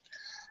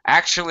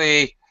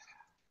 Actually,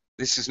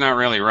 this is not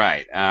really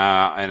right.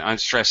 An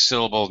unstressed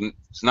syllable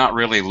is not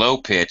really low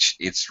pitch,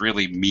 it's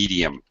really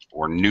medium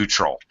or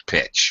neutral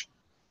pitch.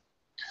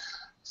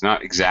 It's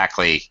not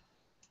exactly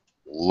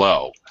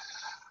low.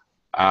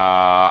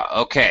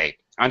 Okay,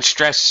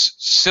 unstressed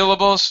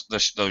syllables,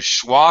 those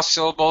schwa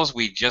syllables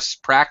we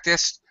just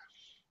practiced,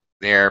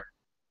 they're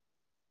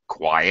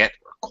quiet,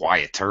 or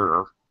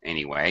quieter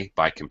anyway,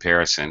 by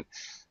comparison.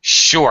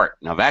 Short,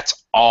 now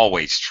that's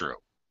always true.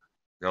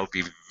 They'll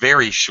be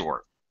very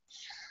short.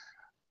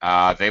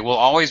 They will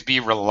always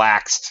be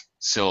relaxed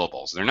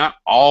syllables. They're not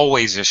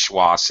always a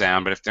schwa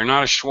sound, but if they're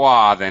not a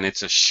schwa, then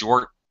it's a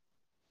short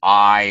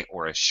I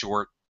or a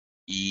short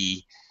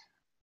E,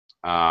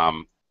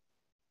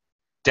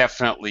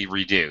 definitely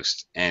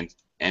reduced and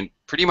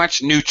pretty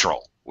much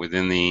neutral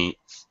within the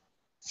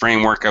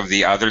framework of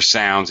the other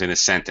sounds in a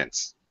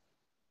sentence,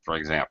 for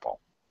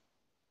example.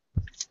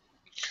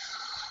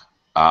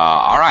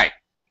 All right.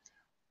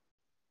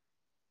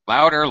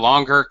 Louder,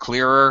 longer,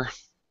 clearer,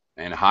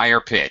 and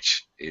higher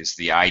pitch is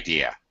the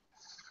idea.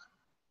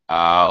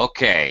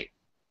 Okay.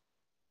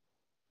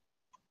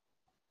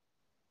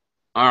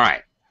 All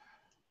right.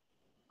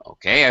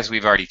 Okay, as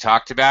we've already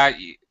talked about,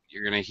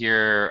 you're going to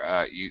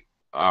hear,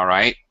 all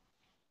right,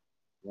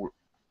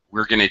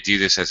 we're going to do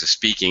this as a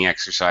speaking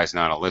exercise,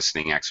 not a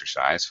listening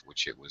exercise,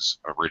 which it was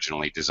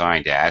originally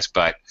designed as.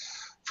 But,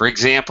 for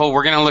example,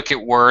 we're going to look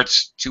at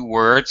words, 2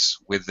 words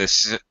with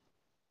this,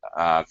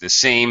 the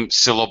same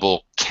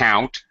syllable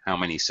count, how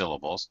many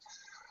syllables,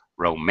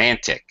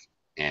 romantic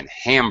and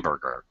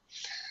hamburger.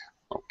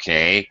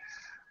 Okay,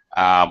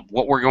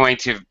 what we're going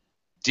to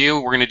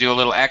do, we're going to do a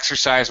little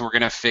exercise. We're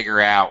going to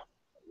figure out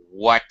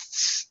what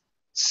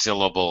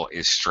syllable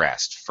is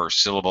stressed.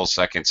 First syllable,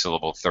 second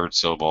syllable, third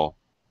syllable,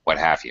 what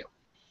have you.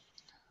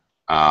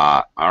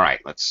 All right,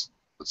 let's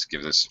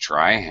give this a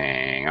try.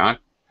 Hang on.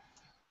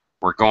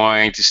 We're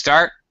going to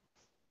start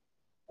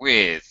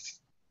with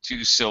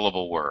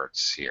 2-syllable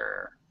words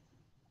here.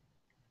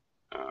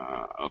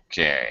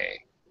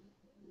 Okay.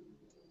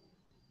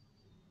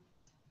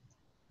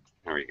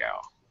 There we go.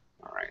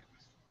 All right.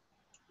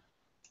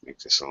 Make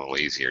this a little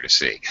easier to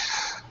see.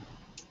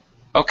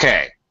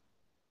 Okay.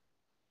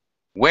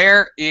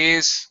 Where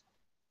is,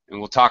 and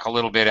we'll talk a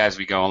little bit as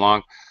we go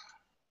along,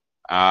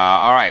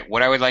 All right,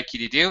 what I would like you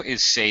to do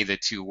is say the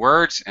two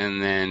words and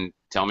then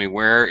tell me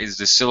where is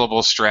the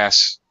syllable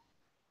stress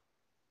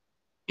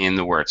in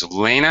the words.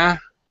 Lena?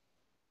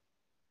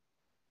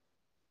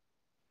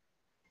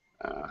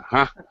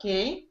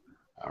 Okay.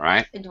 All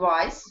right.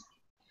 Advice.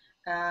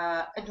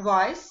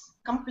 Advice.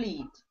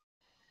 Complete.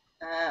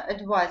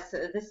 Advice.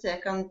 The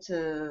second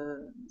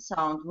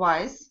sound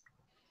wise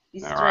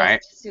is All stressed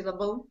right.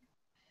 syllable.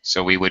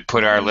 So we would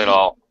put our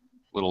little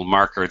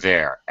marker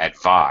there.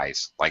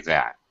 Advise, like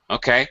that.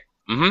 Okay.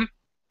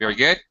 Very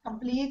good.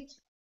 Complete.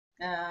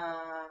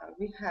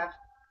 We have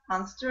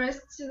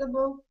unstressed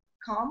syllable,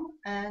 calm,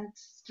 and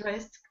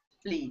stressed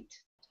complete.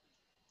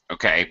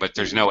 Okay, but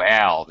there's no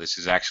L. This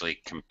is actually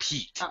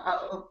compete.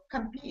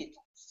 Compete.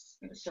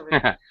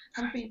 Sorry.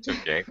 Compete.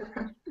 Okay.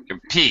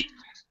 Compete.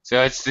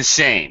 So it's the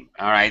same.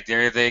 All right,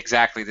 they're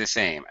exactly the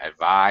same.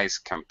 Advise,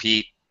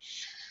 compete.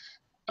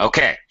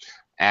 Okay,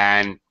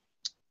 and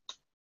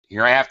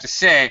here I have to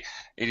say,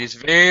 it is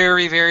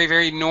very, very,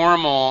 very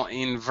normal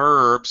in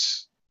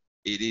verbs.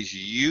 It is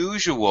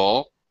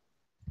usual,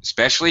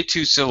 especially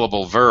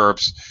two-syllable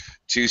verbs,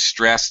 to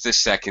stress the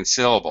second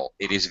syllable.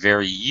 It is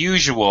very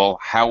usual,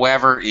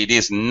 however, it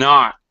is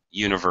not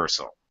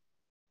universal.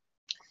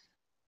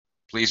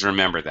 Please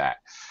remember that.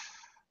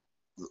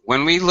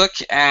 When we look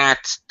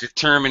at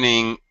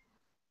determining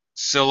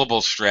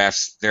syllable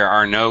stress, there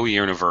are no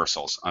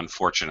universals,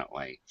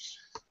 unfortunately.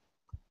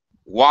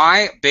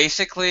 Why?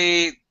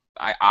 Basically,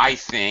 I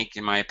think,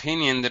 in my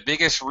opinion, the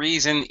biggest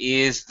reason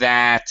is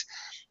that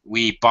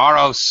we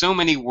borrow so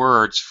many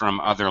words from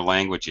other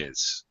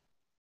languages.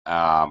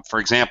 For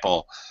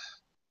example,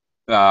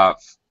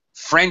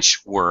 French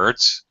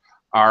words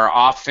are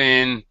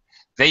often,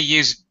 they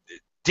use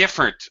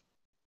different,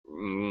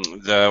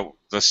 the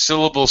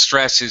syllable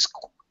stress is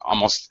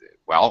almost,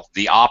 well,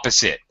 the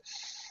opposite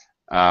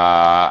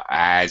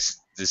as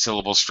the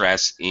syllable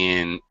stress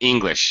in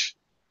English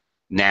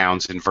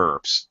nouns and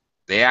verbs.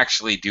 They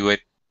actually do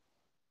it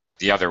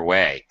the other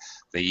way.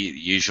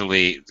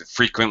 They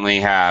frequently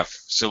have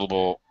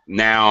syllable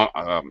noun,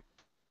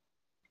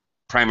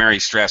 primary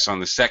stress on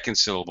the second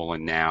syllable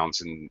in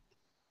nouns,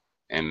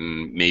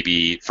 and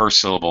maybe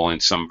first syllable in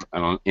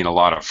a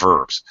lot of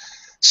verbs.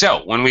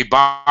 So when we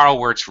borrow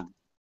words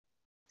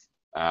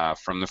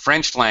from the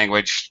French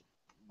language,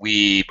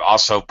 we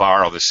also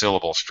borrow the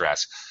syllable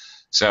stress.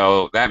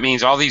 So that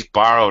means all these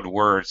borrowed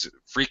words,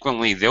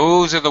 frequently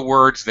those are the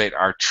words that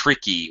are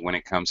tricky when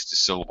it comes to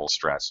syllable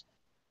stress.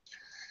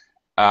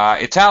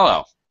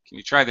 Italo, can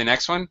you try the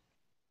next one?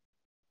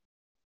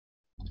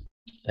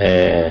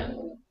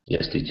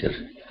 Yes, teacher.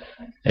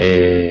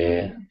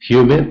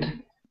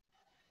 Humid,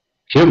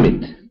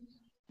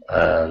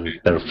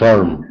 and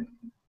perform.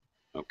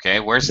 Okay,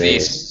 where's the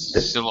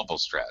syllable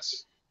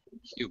stress?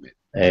 Humid.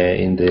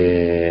 In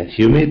the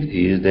humid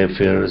is the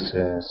first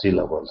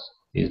syllables,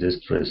 is the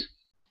stress.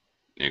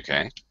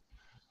 Okay.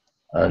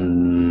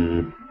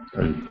 And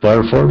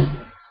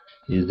perform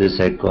is the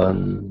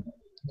second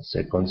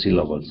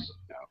syllables.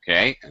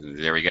 Okay, and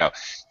there we go.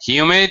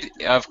 Humid,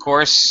 of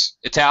course,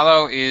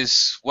 Italo,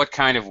 is what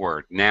kind of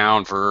word?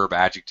 Noun, verb,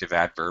 adjective,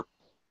 adverb?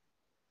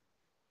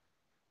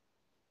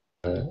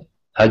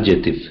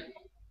 Adjective.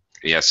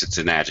 Yes, it's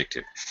an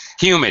adjective.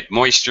 Humid,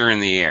 moisture in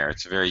the air.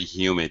 It's very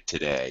humid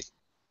today.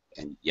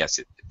 And yes,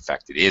 in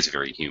fact, it is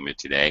very humid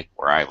today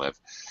where I live.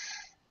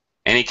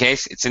 Any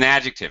case, it's an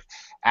adjective.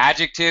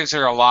 Adjectives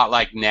are a lot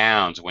like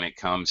nouns when it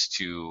comes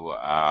to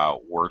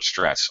word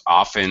stress.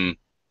 Often,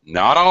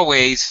 not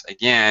always,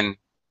 again,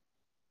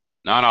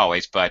 not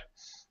always, but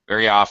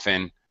very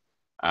often,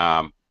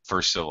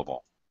 first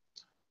syllable.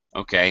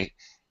 Okay.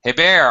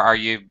 Heber, are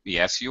you?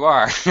 Yes, you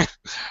are.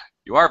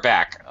 You are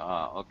back.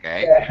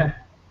 Okay. Yeah.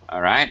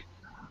 All right.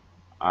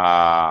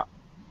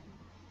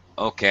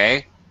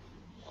 Okay.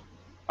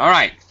 All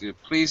right.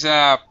 Please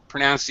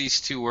pronounce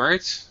these two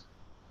words.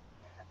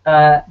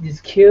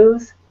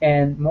 Excuse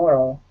and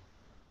moral.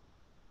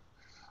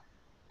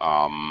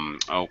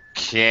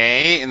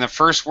 Okay. In the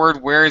first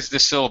word, where is the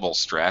syllable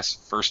stress?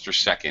 First or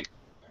second?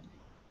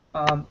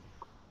 Let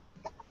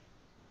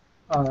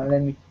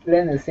me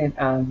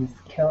think on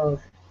excuse.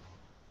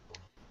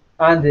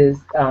 On this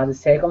the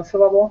second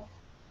syllable.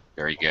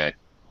 Very good.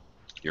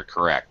 You're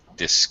correct.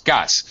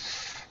 Discuss.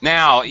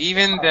 Now,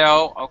 even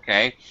though,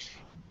 okay,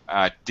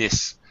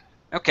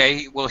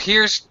 okay, well,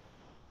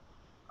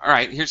 all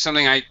right, here's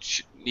something I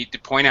need to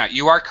point out.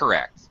 You are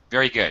correct.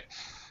 Very good.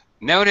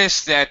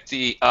 Notice that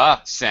the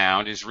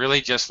sound is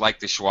really just like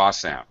the schwa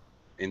sound.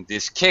 In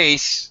this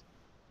case,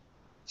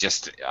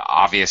 just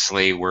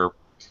obviously the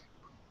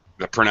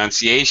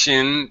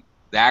pronunciation,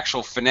 the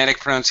actual phonetic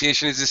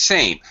pronunciation is the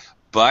same,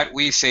 but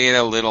we say it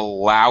a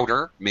little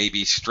louder,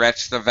 maybe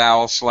stretch the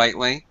vowel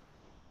slightly,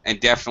 and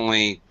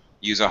definitely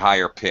use a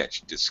higher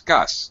pitch.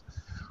 Discuss.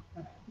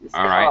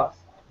 All right.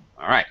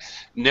 All right.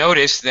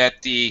 Notice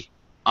that the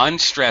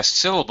unstressed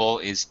syllable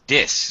is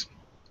dis.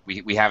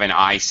 We have an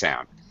I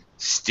sound.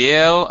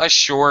 Still a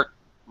short,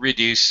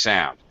 reduced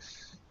sound.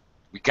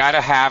 We got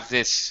to have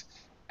this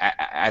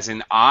as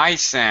an I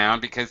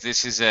sound because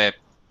this is a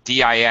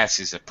DIS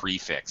is a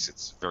prefix.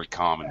 It's a very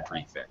common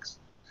prefix.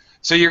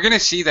 So you're going to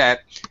see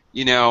that,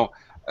 you know,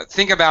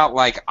 think about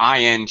like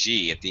ing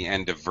at the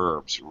end of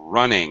verbs.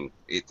 Running,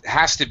 it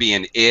has to be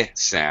an I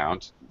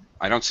sound.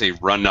 I don't say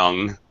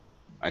runung.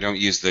 I don't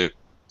use the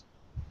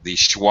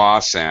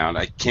schwa sound.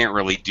 I can't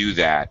really do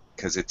that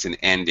because it's an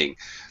ending.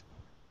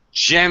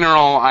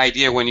 General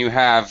idea when you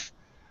have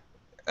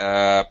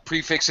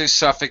prefixes,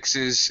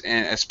 suffixes,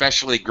 and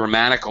especially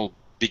grammatical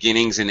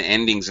beginnings and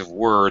endings of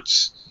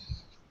words.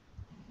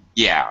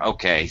 Yeah,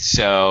 okay.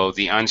 So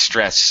the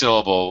unstressed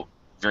syllable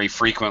very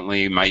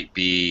frequently might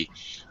be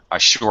a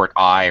short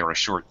I or a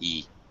short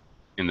E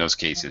in those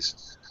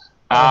cases.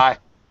 All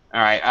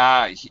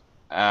right.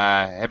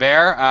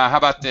 Heber, how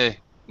about the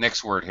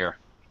next word here?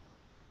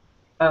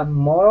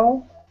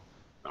 Moral.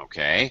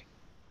 Okay.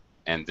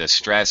 And the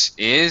stress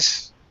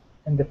is?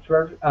 And the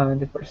first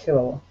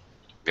syllable.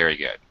 Very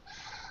good.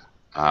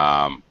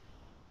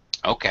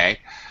 Okay.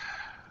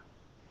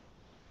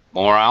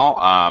 Moral.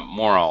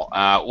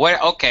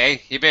 What? Okay,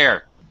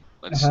 Heber.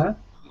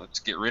 Let's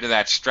get rid of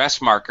that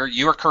stress marker.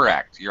 You are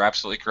correct. You're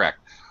absolutely correct.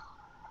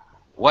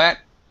 What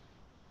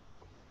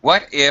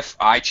if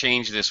I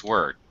change this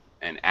word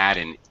and add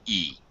an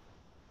E?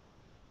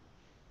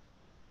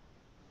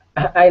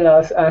 I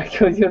lost.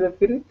 Could you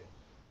repeat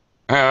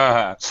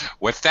it?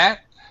 What's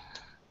that?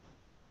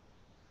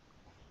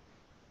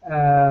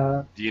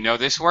 Do you know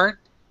this word?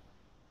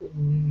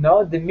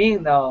 No, the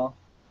mean no.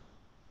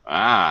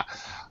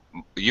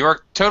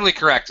 You're totally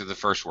correct with the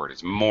first word.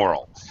 It's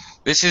moral.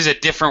 This is a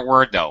different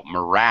word though.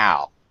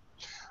 Morale.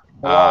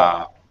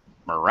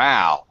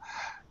 Morale.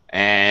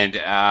 And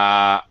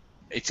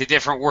it's a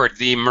different word.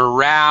 The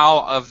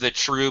morale of the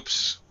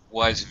troops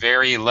was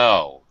very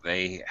low.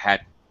 They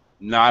had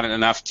not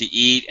enough to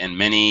eat, and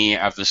many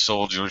of the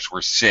soldiers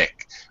were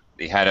sick.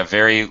 They had a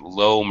very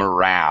low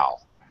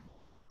morale.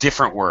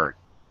 Different word,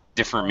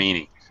 different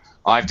meaning.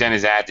 All I've done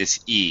is add this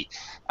E.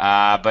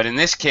 But in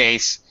this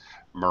case,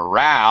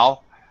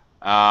 morale,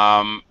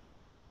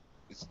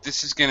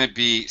 this is going to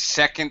be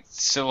second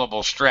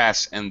syllable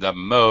stress, and the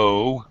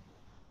mo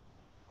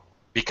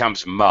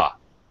becomes ma.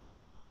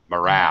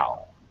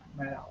 Morale.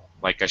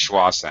 Like a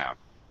schwa sound.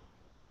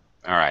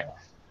 All right.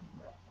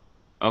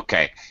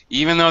 Okay.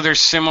 Even though they're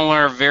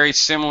similar, very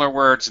similar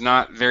words,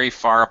 not very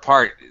far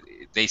apart,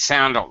 they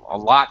sound a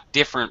lot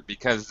different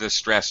because the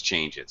stress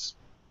changes.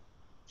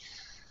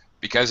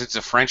 Because it's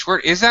a French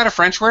word. Is that a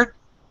French word?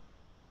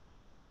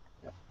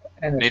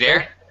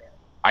 Nader?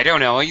 I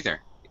don't know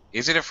either.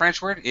 Is it a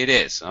French word? It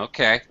is.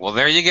 Okay. Well,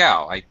 there you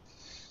go.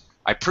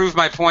 I proved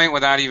my point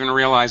without even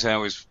realizing I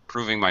was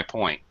proving my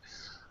point.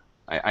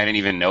 I didn't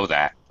even know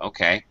that.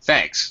 Okay.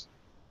 Thanks,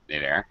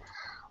 Nader.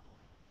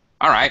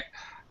 All right.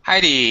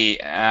 Heidi,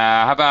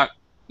 how about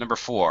number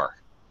 4?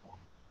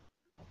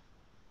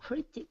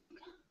 Critic.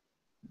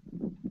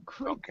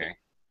 Okay.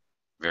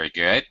 Very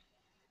good.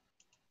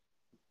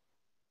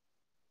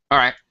 All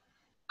right.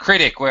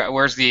 Critic,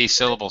 where's the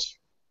syllables?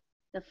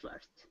 The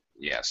first.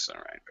 Yes, all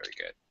right, very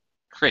good.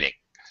 Critic.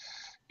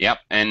 Yep,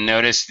 and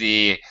notice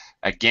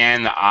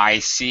again, the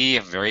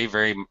IC, very,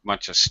 very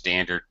much a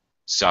standard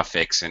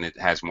suffix, and it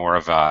has more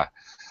of a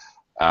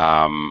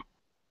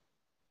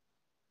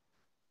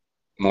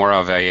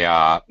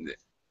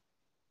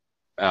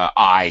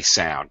I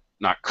sound,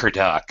 not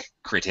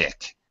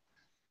critic.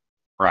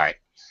 Right.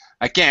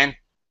 Again,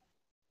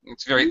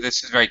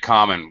 this is very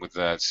common with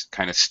the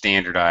kind of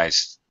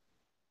standardized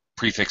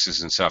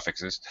prefixes and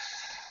suffixes.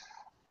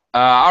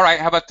 All right,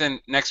 how about the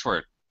next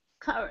word?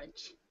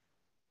 Courage.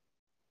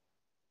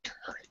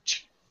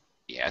 Courage.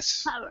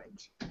 Yes.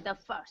 Courage. The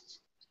first.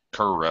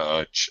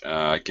 Courage.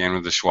 Again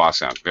with the schwa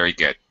sound. Very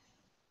good.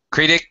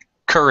 Critic,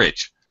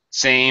 courage.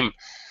 Same.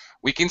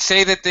 We can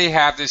say that they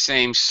have the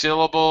same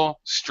syllable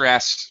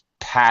stress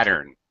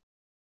pattern.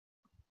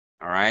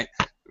 All right?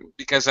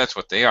 Because that's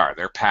what they are.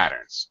 They're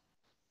patterns.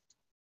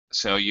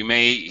 So you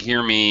may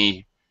hear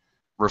me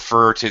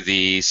refer to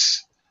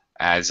these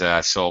as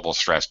a syllable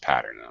stress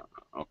pattern.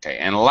 Okay,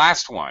 and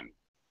last one,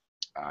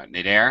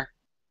 Nader?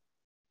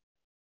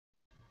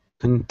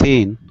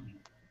 Contain.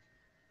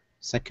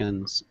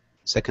 Second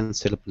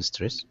syllable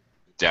stress.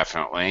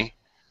 Definitely.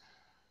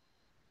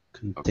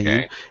 Contain.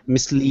 Okay.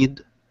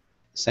 Mislead.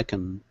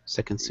 Second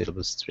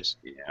syllable stress.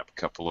 Yeah, a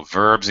couple of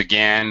verbs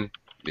again.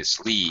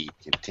 Mislead,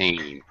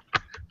 contain.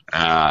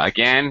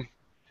 Again,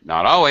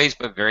 not always,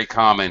 but very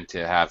common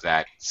to have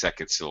that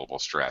second syllable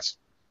stress.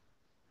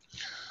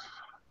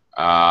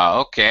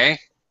 Okay,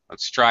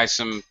 let's try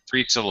some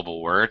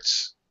 3-syllable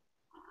words.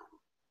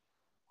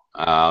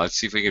 Let's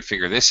see if we can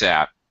figure this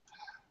out.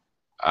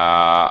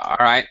 All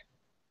right.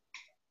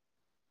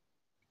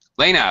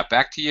 Lena,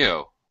 back to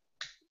you.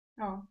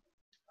 Oh,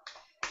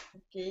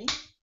 okay.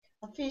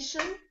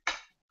 Official.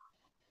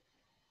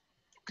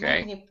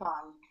 Okay.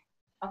 Magnify.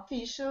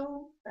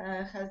 Official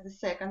has the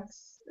second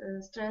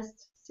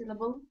stressed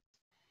syllable.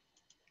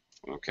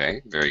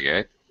 Okay, very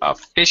good.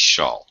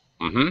 Official.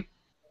 Mm-hmm.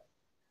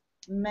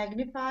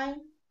 Magnify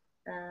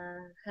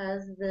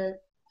has the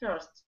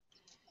first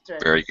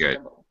stressed Very good.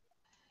 syllable.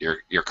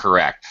 You're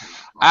correct.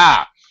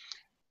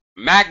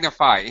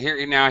 Magnify.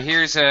 Here now.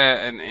 Here's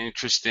an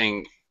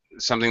interesting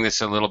something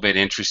that's a little bit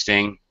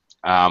interesting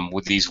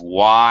with these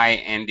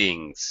Y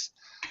endings.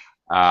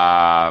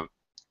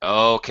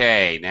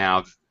 Okay,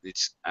 now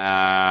it's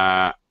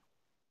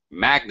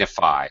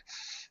magnify.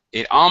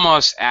 It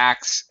almost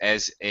acts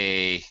as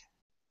a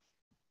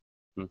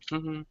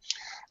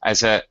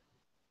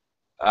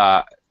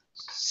uh,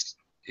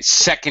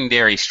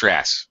 secondary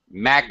stress.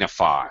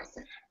 Magnify.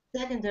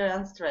 Secondary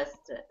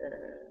unstressed.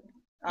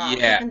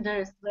 Yeah.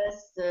 Secondary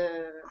stress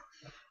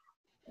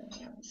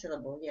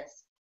syllable.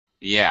 Yes.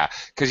 Yeah,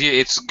 because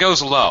it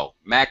goes low.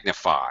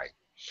 Magnify.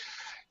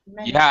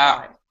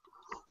 Magnify.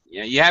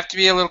 Yeah, you have to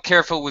be a little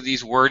careful with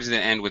these words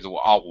that end with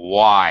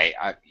Y.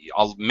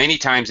 Many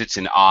times it's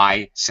an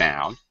I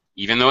sound,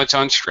 even though it's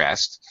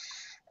unstressed,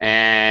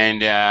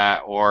 and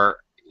or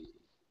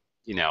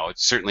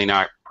it's certainly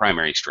not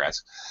primary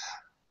stress.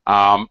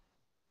 And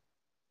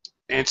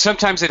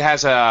sometimes it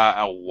has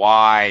a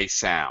Y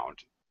sound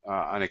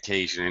on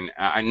occasion.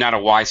 Not a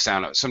Y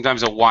sound.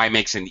 Sometimes a Y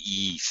makes an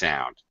E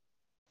sound,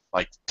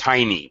 like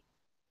tiny.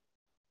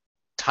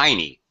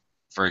 Tiny,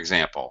 for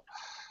example.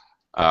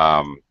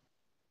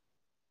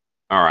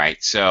 All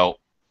right, so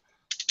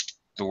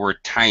the word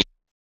tiny.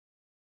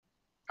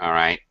 All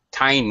right,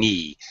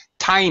 tiny,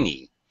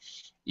 tiny.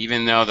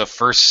 Even though the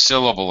first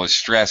syllable is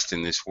stressed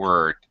in this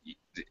word,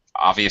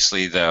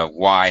 obviously the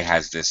Y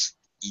has this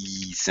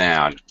E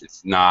sound.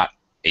 It's not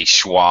a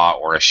schwa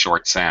or a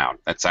short sound.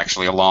 That's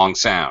actually a long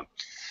sound.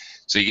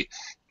 So,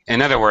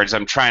 in other words,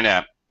 I'm trying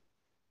to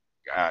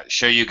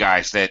show you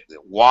guys that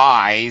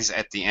Y's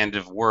at the end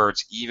of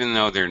words, even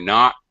though they're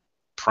not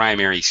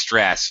primary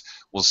stress,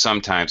 will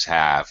sometimes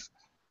have,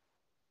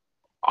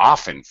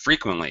 often,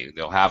 frequently,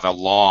 they'll have a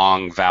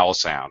long vowel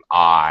sound,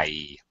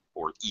 I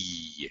or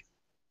E.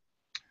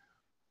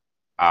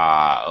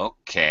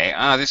 Okay,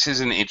 this is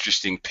an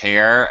interesting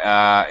pair.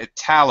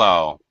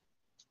 Italo.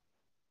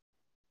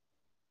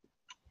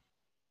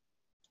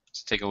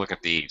 Let's take a look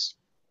at these.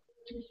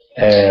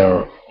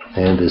 And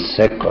the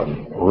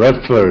second,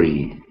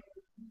 referee,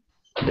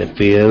 the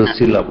first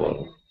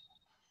syllable.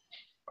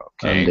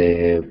 Okay. And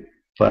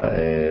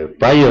the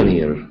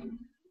pioneer,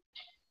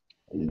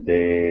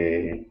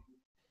 the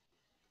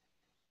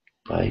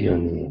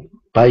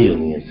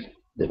pioneer,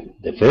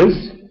 the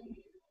first.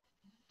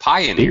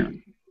 Pioneer.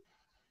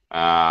 Well,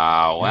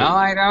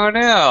 I don't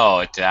know,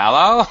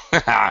 Italo.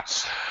 How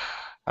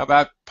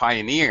about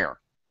pioneer?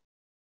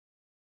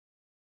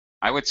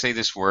 I would say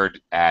this word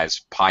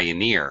as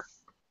pioneer.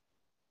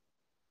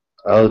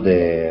 Oh,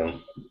 the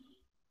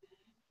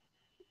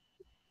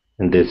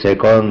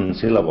second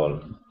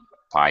syllable.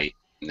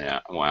 No,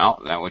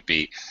 well, that would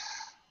be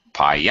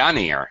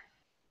pioneer.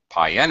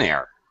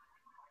 Pioneer.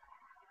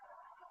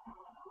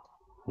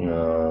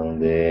 No,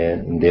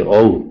 the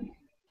O.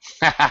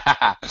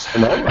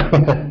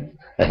 No?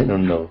 I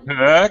don't know.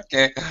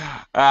 Okay.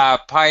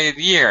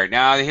 Pioneer.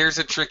 Now, here's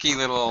a tricky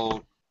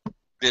little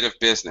bit of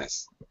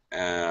business.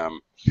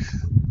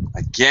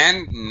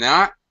 Again,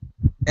 not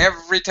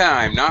every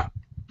time, not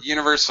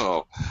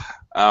universal.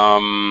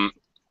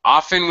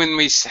 Often when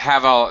we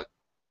have a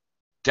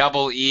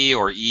double E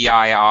or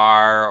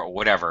EIR or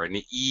whatever,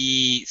 an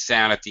E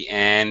sound at the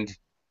end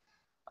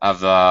of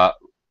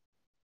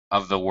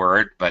the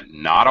word, but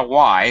not a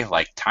Y,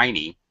 like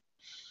tiny.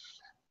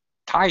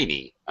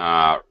 Tiny.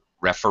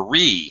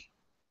 Referee.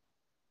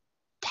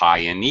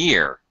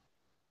 Pioneer.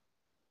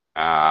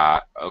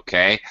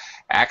 Okay.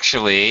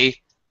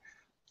 Actually,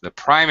 the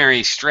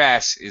primary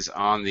stress is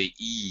on the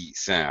E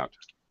sound.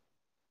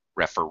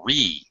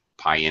 Referee.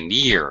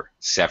 Pioneer.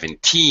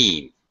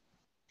 17.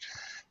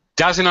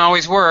 Doesn't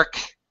always work.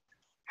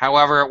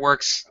 However, it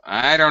works,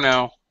 I don't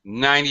know,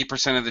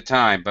 90% of the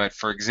time. But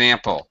for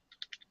example,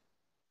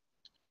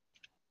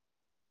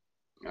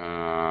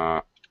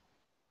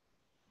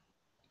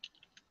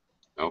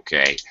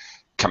 okay,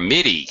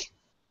 committee,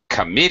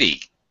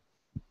 committee,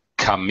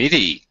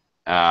 committee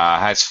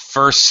has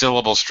first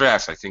syllable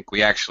stress. I think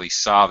we actually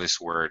saw this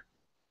word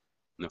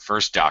in the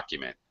first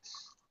document.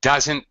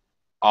 Doesn't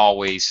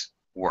always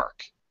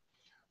work,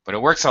 but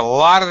it works a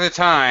lot of the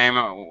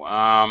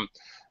time.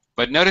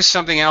 But notice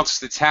something else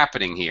that's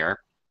happening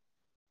here.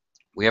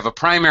 We have a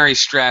primary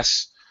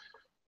stress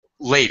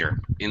later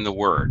in the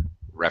word.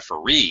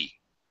 Referee,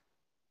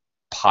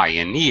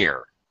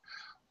 pioneer.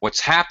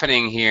 What's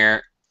happening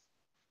here,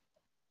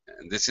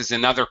 this is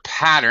another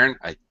pattern.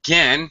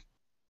 Again,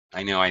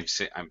 I know I'm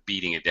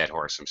beating a dead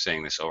horse. I'm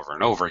saying this over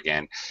and over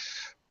again.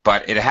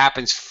 But it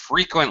happens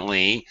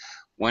frequently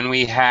when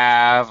we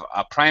have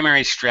a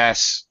primary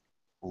stress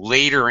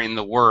later in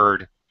the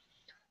word,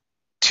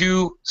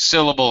 2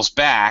 syllables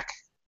back.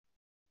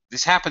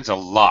 This happens a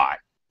lot.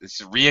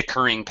 It's a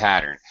reoccurring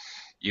pattern.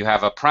 You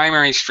have a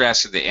primary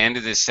stress at the end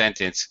of this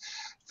sentence.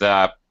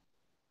 The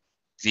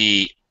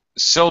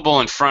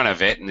syllable in front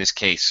of it, in this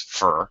case,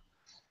 fur,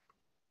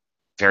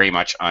 very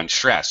much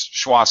unstressed,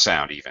 schwa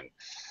sound even.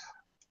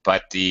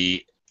 But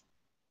the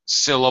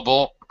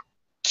syllable,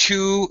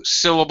 2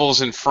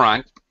 syllables in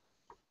front,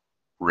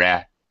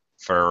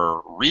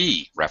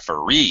 referee,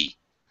 referee.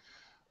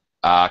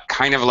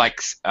 kind of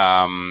like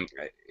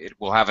it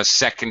will have a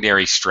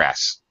secondary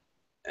stress.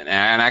 And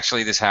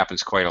actually this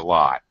happens quite a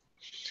lot.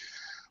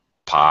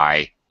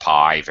 Pi,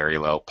 very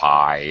low,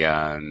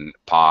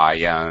 pioneer.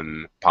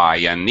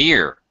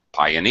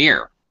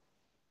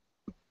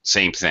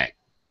 Same thing.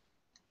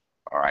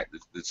 All right,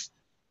 this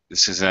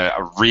is a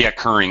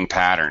reoccurring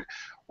pattern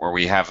where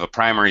we have the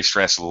primary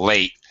stress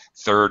late,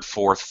 third,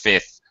 fourth,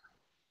 fifth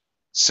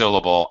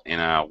syllable in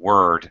a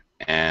word,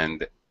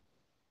 and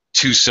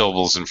 2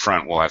 syllables in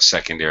front will have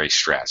secondary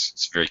stress.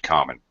 It's very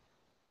common.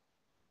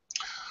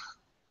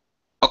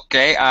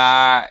 Okay,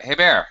 hey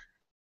Bear,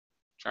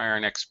 try our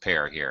next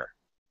pair here.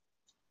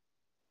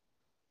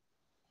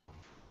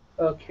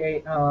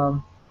 Okay.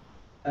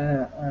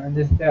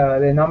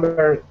 The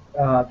number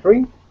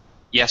 3.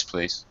 Yes,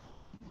 please.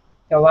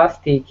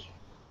 Elastic.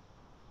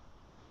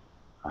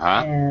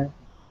 Uh-huh. And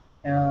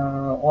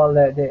well,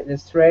 the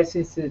stress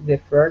is the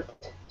first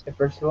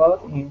word,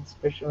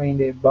 especially in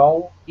the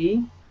vowel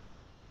E.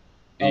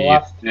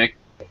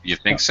 You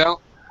think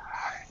so?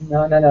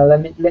 No.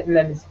 Let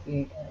me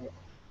speak.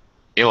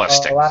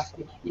 Elastic.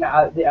 Elastic.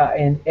 Yeah.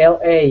 And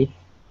LA.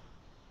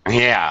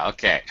 Yeah.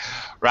 Okay.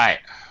 Right.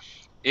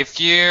 If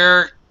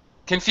you're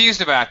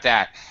confused about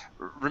that,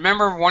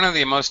 remember one of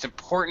the most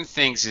important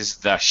things is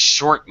the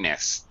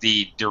shortness,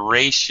 the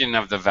duration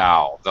of the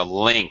vowel, the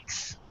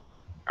length.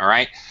 All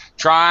right?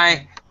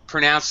 Try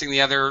pronouncing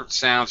the other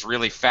sounds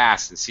really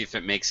fast and see if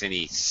it makes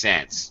any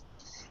sense.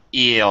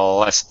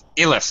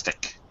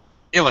 Elastic.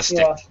 Yeah.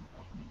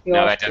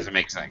 No, that doesn't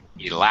make sense.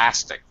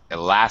 Elastic.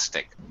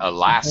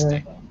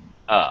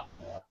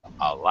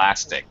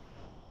 Elastic.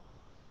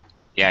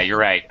 Yeah, you're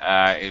right.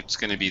 It's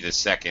going to be the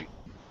second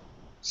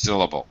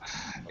syllable.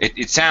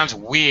 It sounds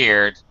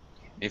weird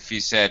if you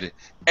said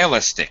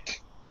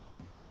elastic.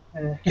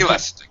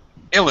 Elastic.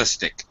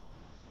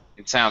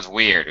 It sounds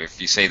weird if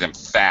you say them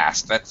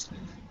fast. That's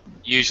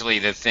usually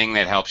the thing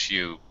that helps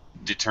you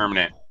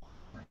determine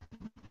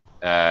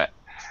it.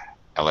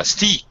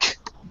 Elastique.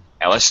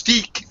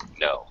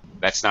 No,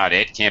 that's not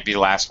it. Can't be the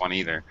last one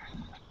either.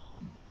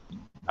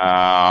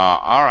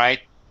 All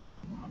right.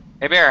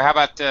 Hey Bear, how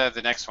about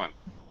the next one?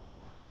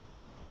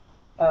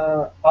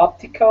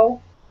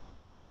 Optical.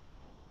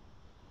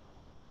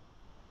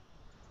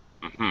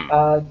 Mm-hmm.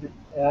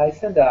 I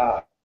said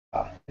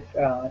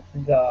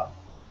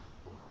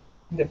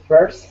the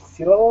first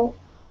syllable.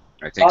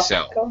 I think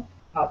Optical.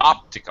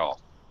 So.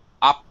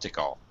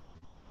 Optical.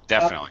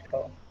 Definitely.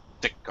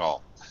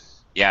 Optical.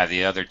 Yeah,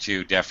 the other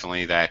two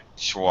definitely that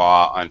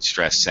schwa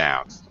unstressed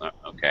sound.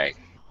 Okay.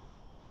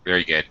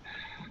 Very good.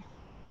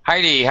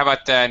 Heidi, how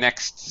about the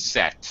next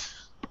set?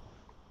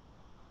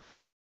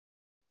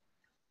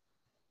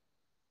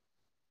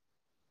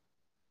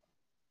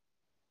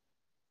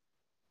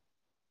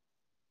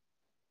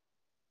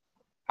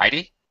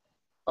 Heidi?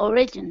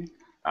 Origin.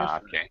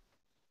 Okay.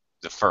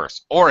 The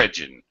first.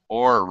 Origin.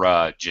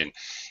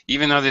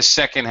 Even though this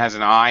second has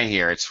an I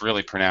here, it's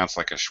really pronounced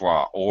like a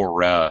schwa.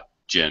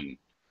 Origin.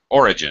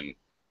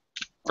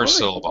 First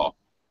syllable.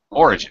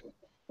 Origin.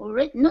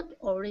 Not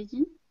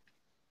origin.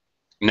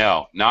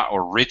 No, not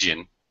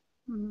origin.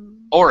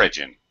 Mm.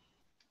 Origin.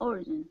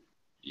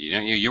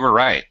 You were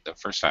right the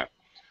first time.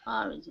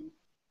 Origin.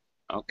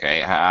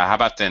 Okay. How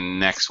about the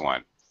next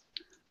one?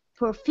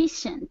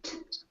 Proficient.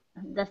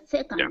 The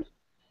second. Yeah,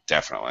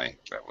 definitely.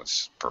 That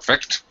was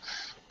perfect.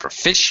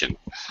 Proficient.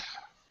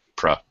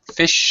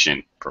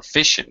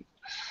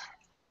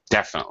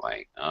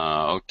 Definitely.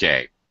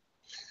 Okay.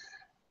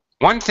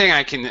 One thing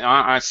I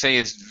can say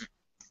is,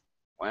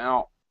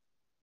 well,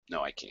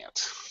 no, I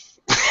can't.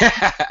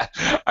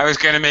 I was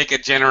going to make a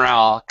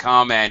general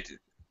comment,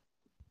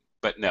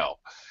 but no.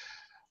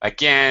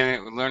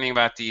 Again, learning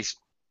about these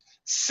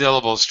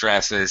syllable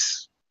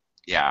stresses,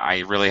 yeah, I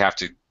really have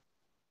to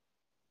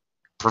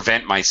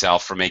prevent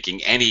myself from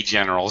making any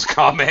general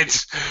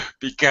comments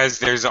because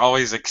there's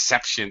always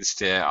exceptions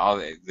to all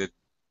the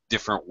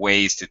different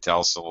ways to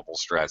tell syllable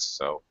stress,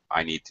 so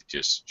I need to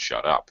just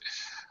shut up.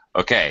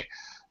 Okay.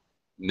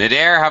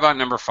 Nader, how about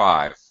number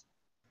 5?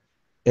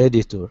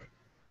 Editor.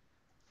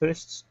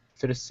 First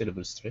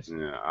syllable stress.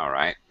 Yeah, all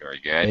right, very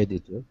good.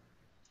 Editor.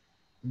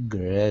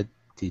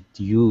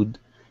 Gratitude.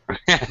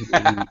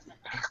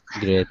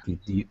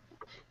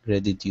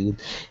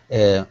 Gratitude.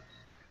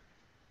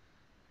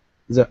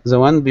 The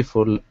one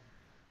before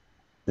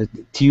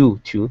tu.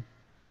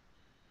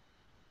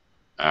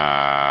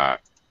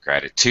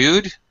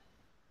 Gratitude.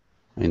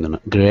 I don't know.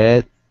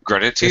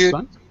 Gratitude. This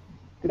one?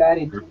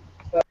 Gratitude.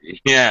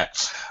 Yeah,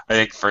 I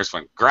think the first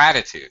one.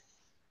 Gratitude.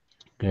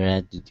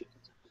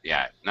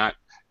 Yeah, not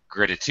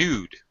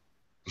gratitude.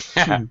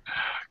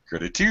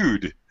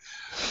 Gratitude.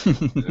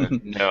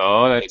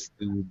 No, that's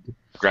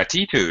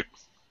gratitude.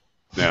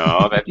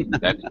 No,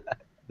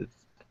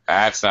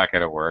 that's not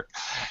going to work.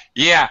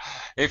 Yeah,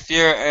 if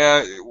you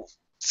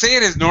say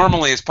it as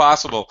normally as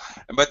possible,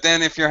 but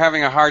then if you're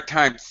having a hard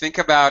time, think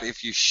about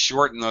if you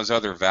shorten those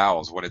other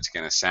vowels, what it's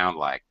going to sound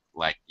like.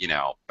 Like,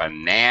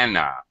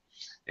 banana.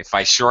 If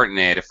I shorten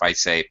it, if I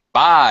say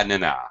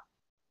banana,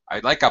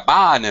 I'd like a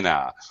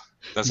banana.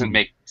 Doesn't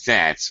make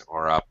sense.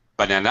 Or a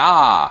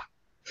Banana.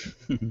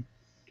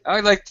 I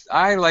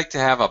like to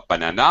have a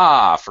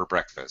banana for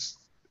breakfast.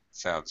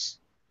 Sounds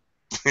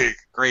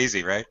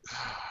crazy, right?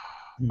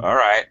 All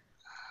right.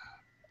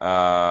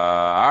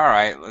 All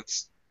right.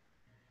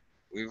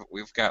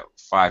 We've got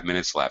 5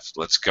 minutes left.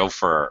 Let's go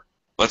for it.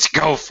 Let's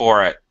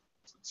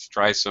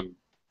try some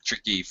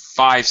tricky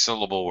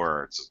 5-syllable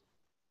words.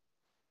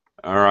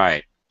 All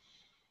right.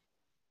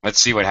 Let's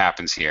see what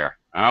happens here.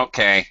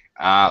 Okay.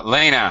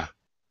 Lena,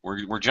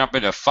 we're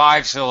jumping to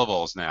 5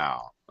 syllables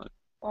now.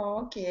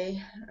 Oh,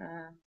 okay.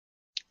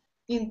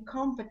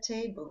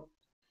 Incompatible.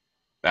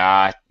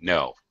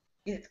 No.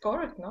 Is it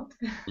correct, not?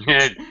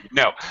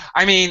 No.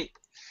 I mean,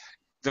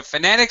 the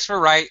phonetics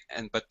were right,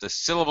 but the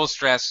syllable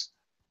stress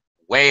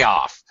way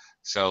off.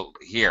 So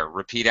here,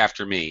 repeat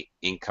after me.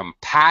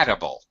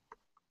 Incompatible.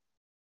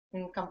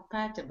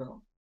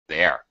 Incompatible.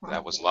 There.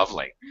 That was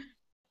lovely.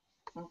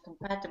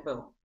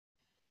 Incompatible.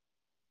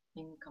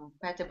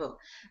 Incompatible.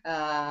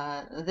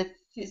 The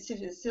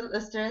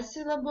stress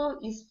syllable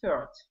is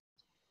third.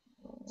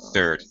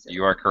 Third.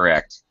 You are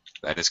correct.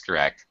 That is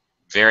correct.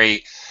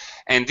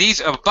 And these,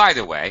 oh, by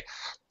the way,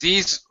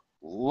 these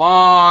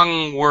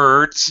long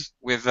words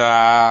with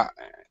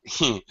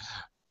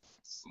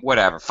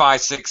whatever,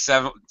 5, 6,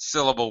 7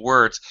 syllable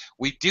words,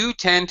 we do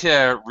tend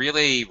to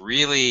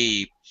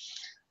really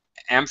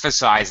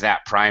emphasize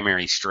that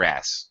primary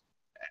stress.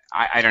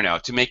 I don't know,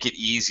 to make it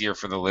easier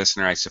for the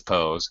listener, I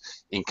suppose.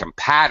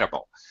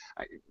 Incompatible.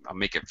 I'll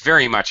make it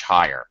very much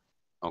higher,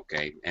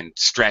 okay, and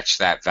stretch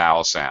that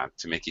vowel sound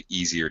to make it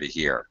easier to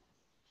hear.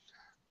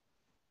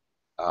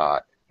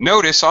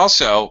 Notice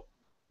also,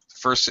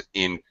 first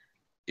in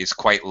is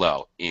quite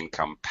low.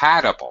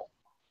 Incompatible.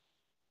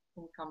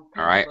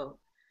 Incompatible. All right.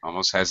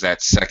 Almost has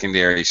that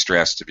secondary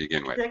stress to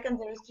begin with.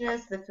 Secondary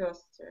stress, the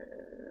first.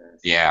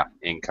 Yeah,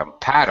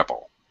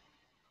 incompatible.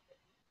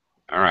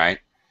 All right.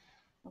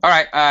 All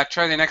right.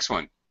 Try the next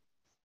one.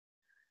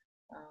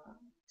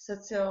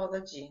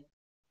 Sociology.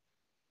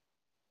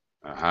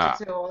 Uh-huh.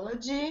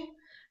 Sociology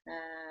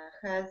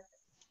has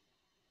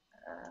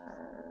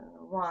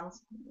one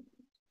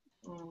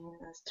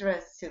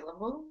stress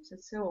syllable.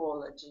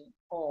 Sociology.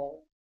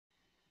 O.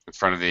 In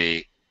front of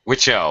the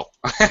which O?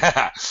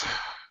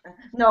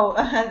 No,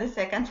 the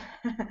second.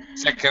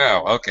 Second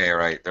O. Okay, all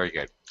right. Very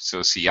good.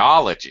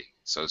 Sociology.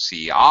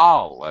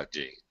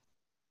 Sociology.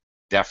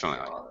 Definitely.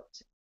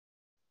 Sociology.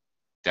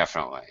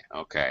 Definitely.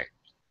 Okay.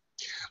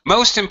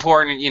 Most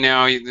important, you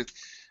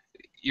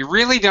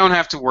really don't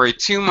have to worry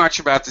too much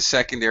about the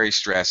secondary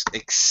stress,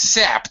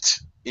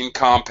 except in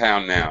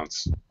compound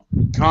nouns.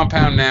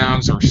 Compound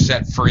nouns or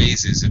set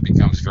phrases, it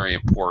becomes very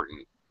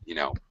important.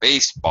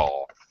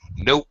 Baseball,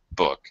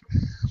 notebook.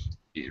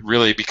 It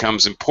really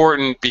becomes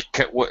important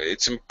because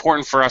it's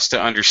important for us to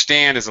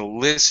understand as a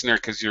listener,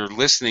 because you're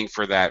listening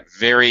for that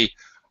very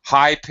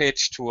high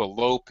pitch to a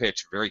low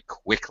pitch very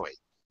quickly.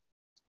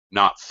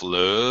 Not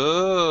flowing,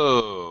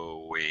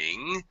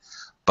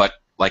 but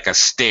like a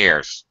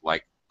stairs,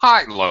 like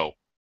high, low,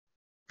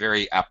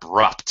 very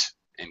abrupt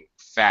and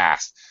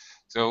fast.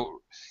 So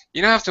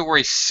you don't have to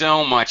worry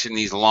so much in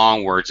these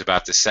long words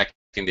about the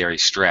secondary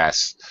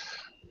stress,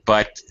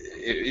 but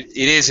it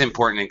is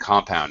important in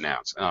compound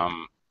nouns.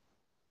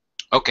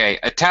 Okay,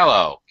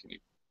 Atello. Can you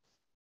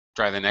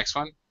try the next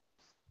one?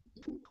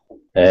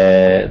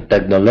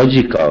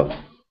 Technological.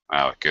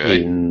 Oh,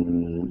 good.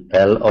 In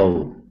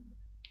LO.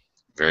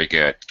 Very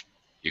good.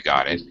 You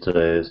got it.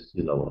 Stress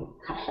syllable.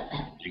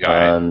 You got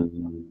it.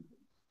 And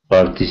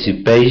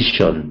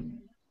participation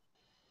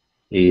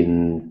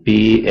in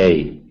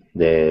PA,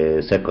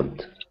 the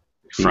second.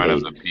 In front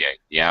of the PA.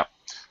 Yeah.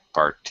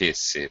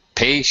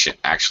 Participation.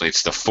 Actually,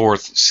 it's the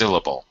 4th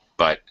syllable,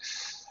 but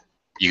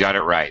you got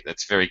it right.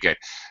 That's very good.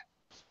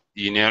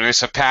 You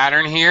notice a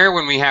pattern here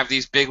when we have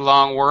these big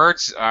long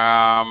words.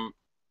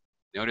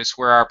 Notice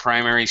where our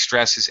primary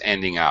stress is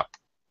ending up.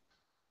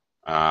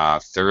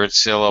 3rd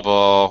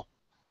syllable,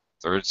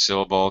 3rd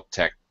syllable,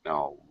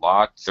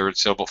 third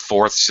syllable,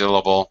 4th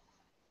syllable.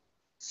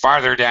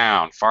 Farther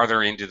down,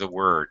 farther into the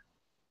word,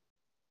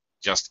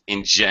 just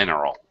in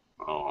general.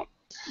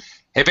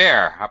 Hey,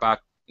 Bear, how about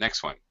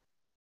next one?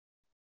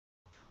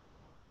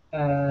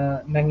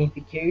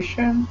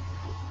 Magnification.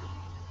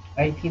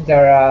 I think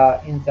there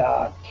are in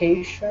the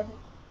cation,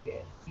 the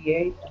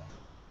CA.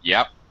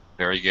 Yep,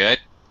 very good.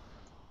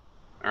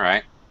 All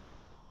right.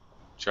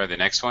 Try the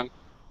next one.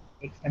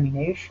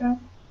 Examination.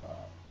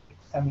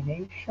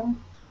 Examination.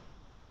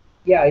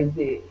 Yeah, it's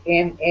the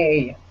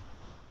NA.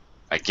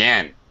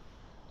 Again.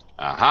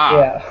 Aha.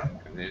 Yeah.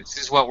 This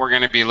is what we're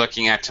going to be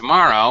looking at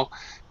tomorrow.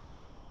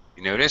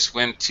 You notice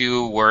when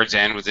 2 words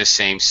end with the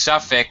same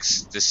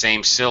suffix, the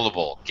same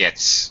syllable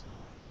gets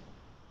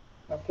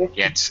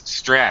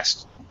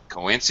stressed.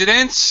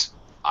 Coincidence?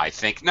 I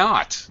think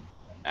not.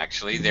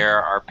 Actually,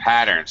 there are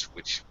patterns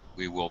which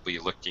we will be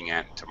looking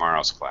at in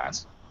tomorrow's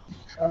class.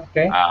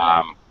 Okay.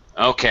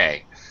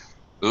 Okay.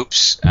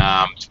 Oops.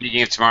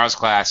 Speaking of tomorrow's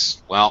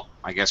class, well,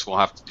 I guess we'll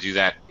have to do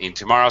that in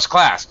tomorrow's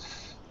class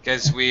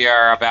because we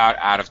are about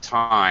out of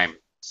time.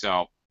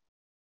 So.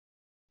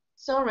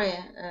 Sorry,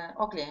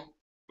 Oakley.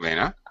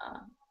 Lena?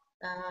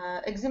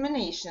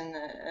 Examination.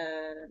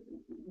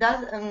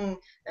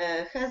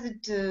 Has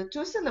it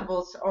two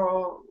syllables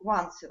or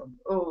one syllable?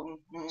 Oh,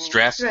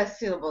 Stress? Stress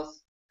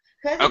syllables.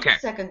 Has Okay.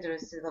 it secondary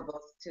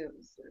syllables too?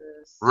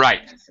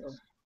 Right. Syllables.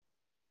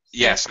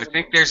 Yes, I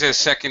think there's a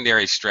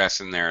secondary stress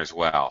in there as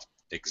well.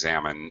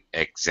 Examination.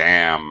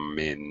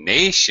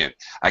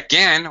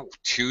 Again,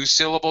 two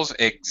syllables.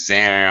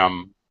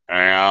 Examination.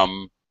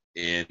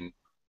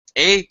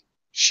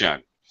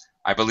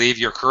 I believe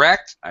you're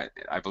correct.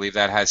 I believe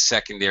that has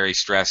secondary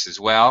stress as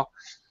well.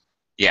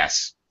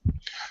 Yes.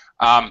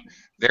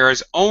 There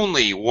is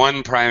only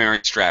one primary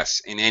stress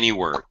in any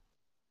word.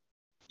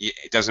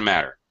 It doesn't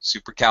matter.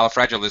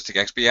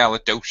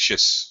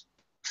 Supercalifragilisticexpialidocious.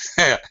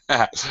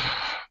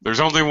 There's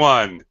only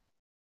one,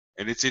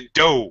 and it's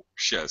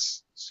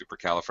indocious.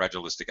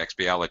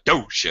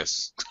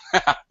 Supercalifragilisticexpialidocious.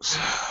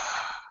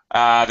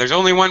 There's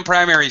only one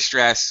primary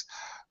stress,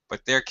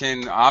 but there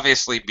can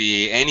obviously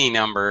be any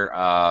number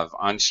of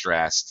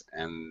unstressed,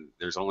 and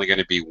there's only going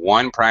to be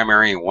one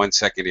primary and one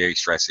secondary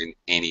stress in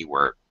any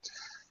word.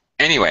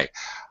 Anyway,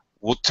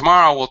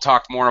 tomorrow we'll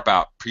talk more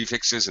about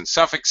prefixes and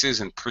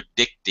suffixes and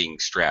predicting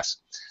stress.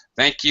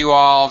 Thank you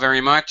all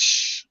very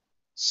much.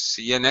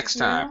 See you next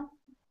time.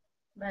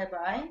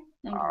 Bye-bye.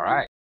 Thank All you.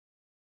 right.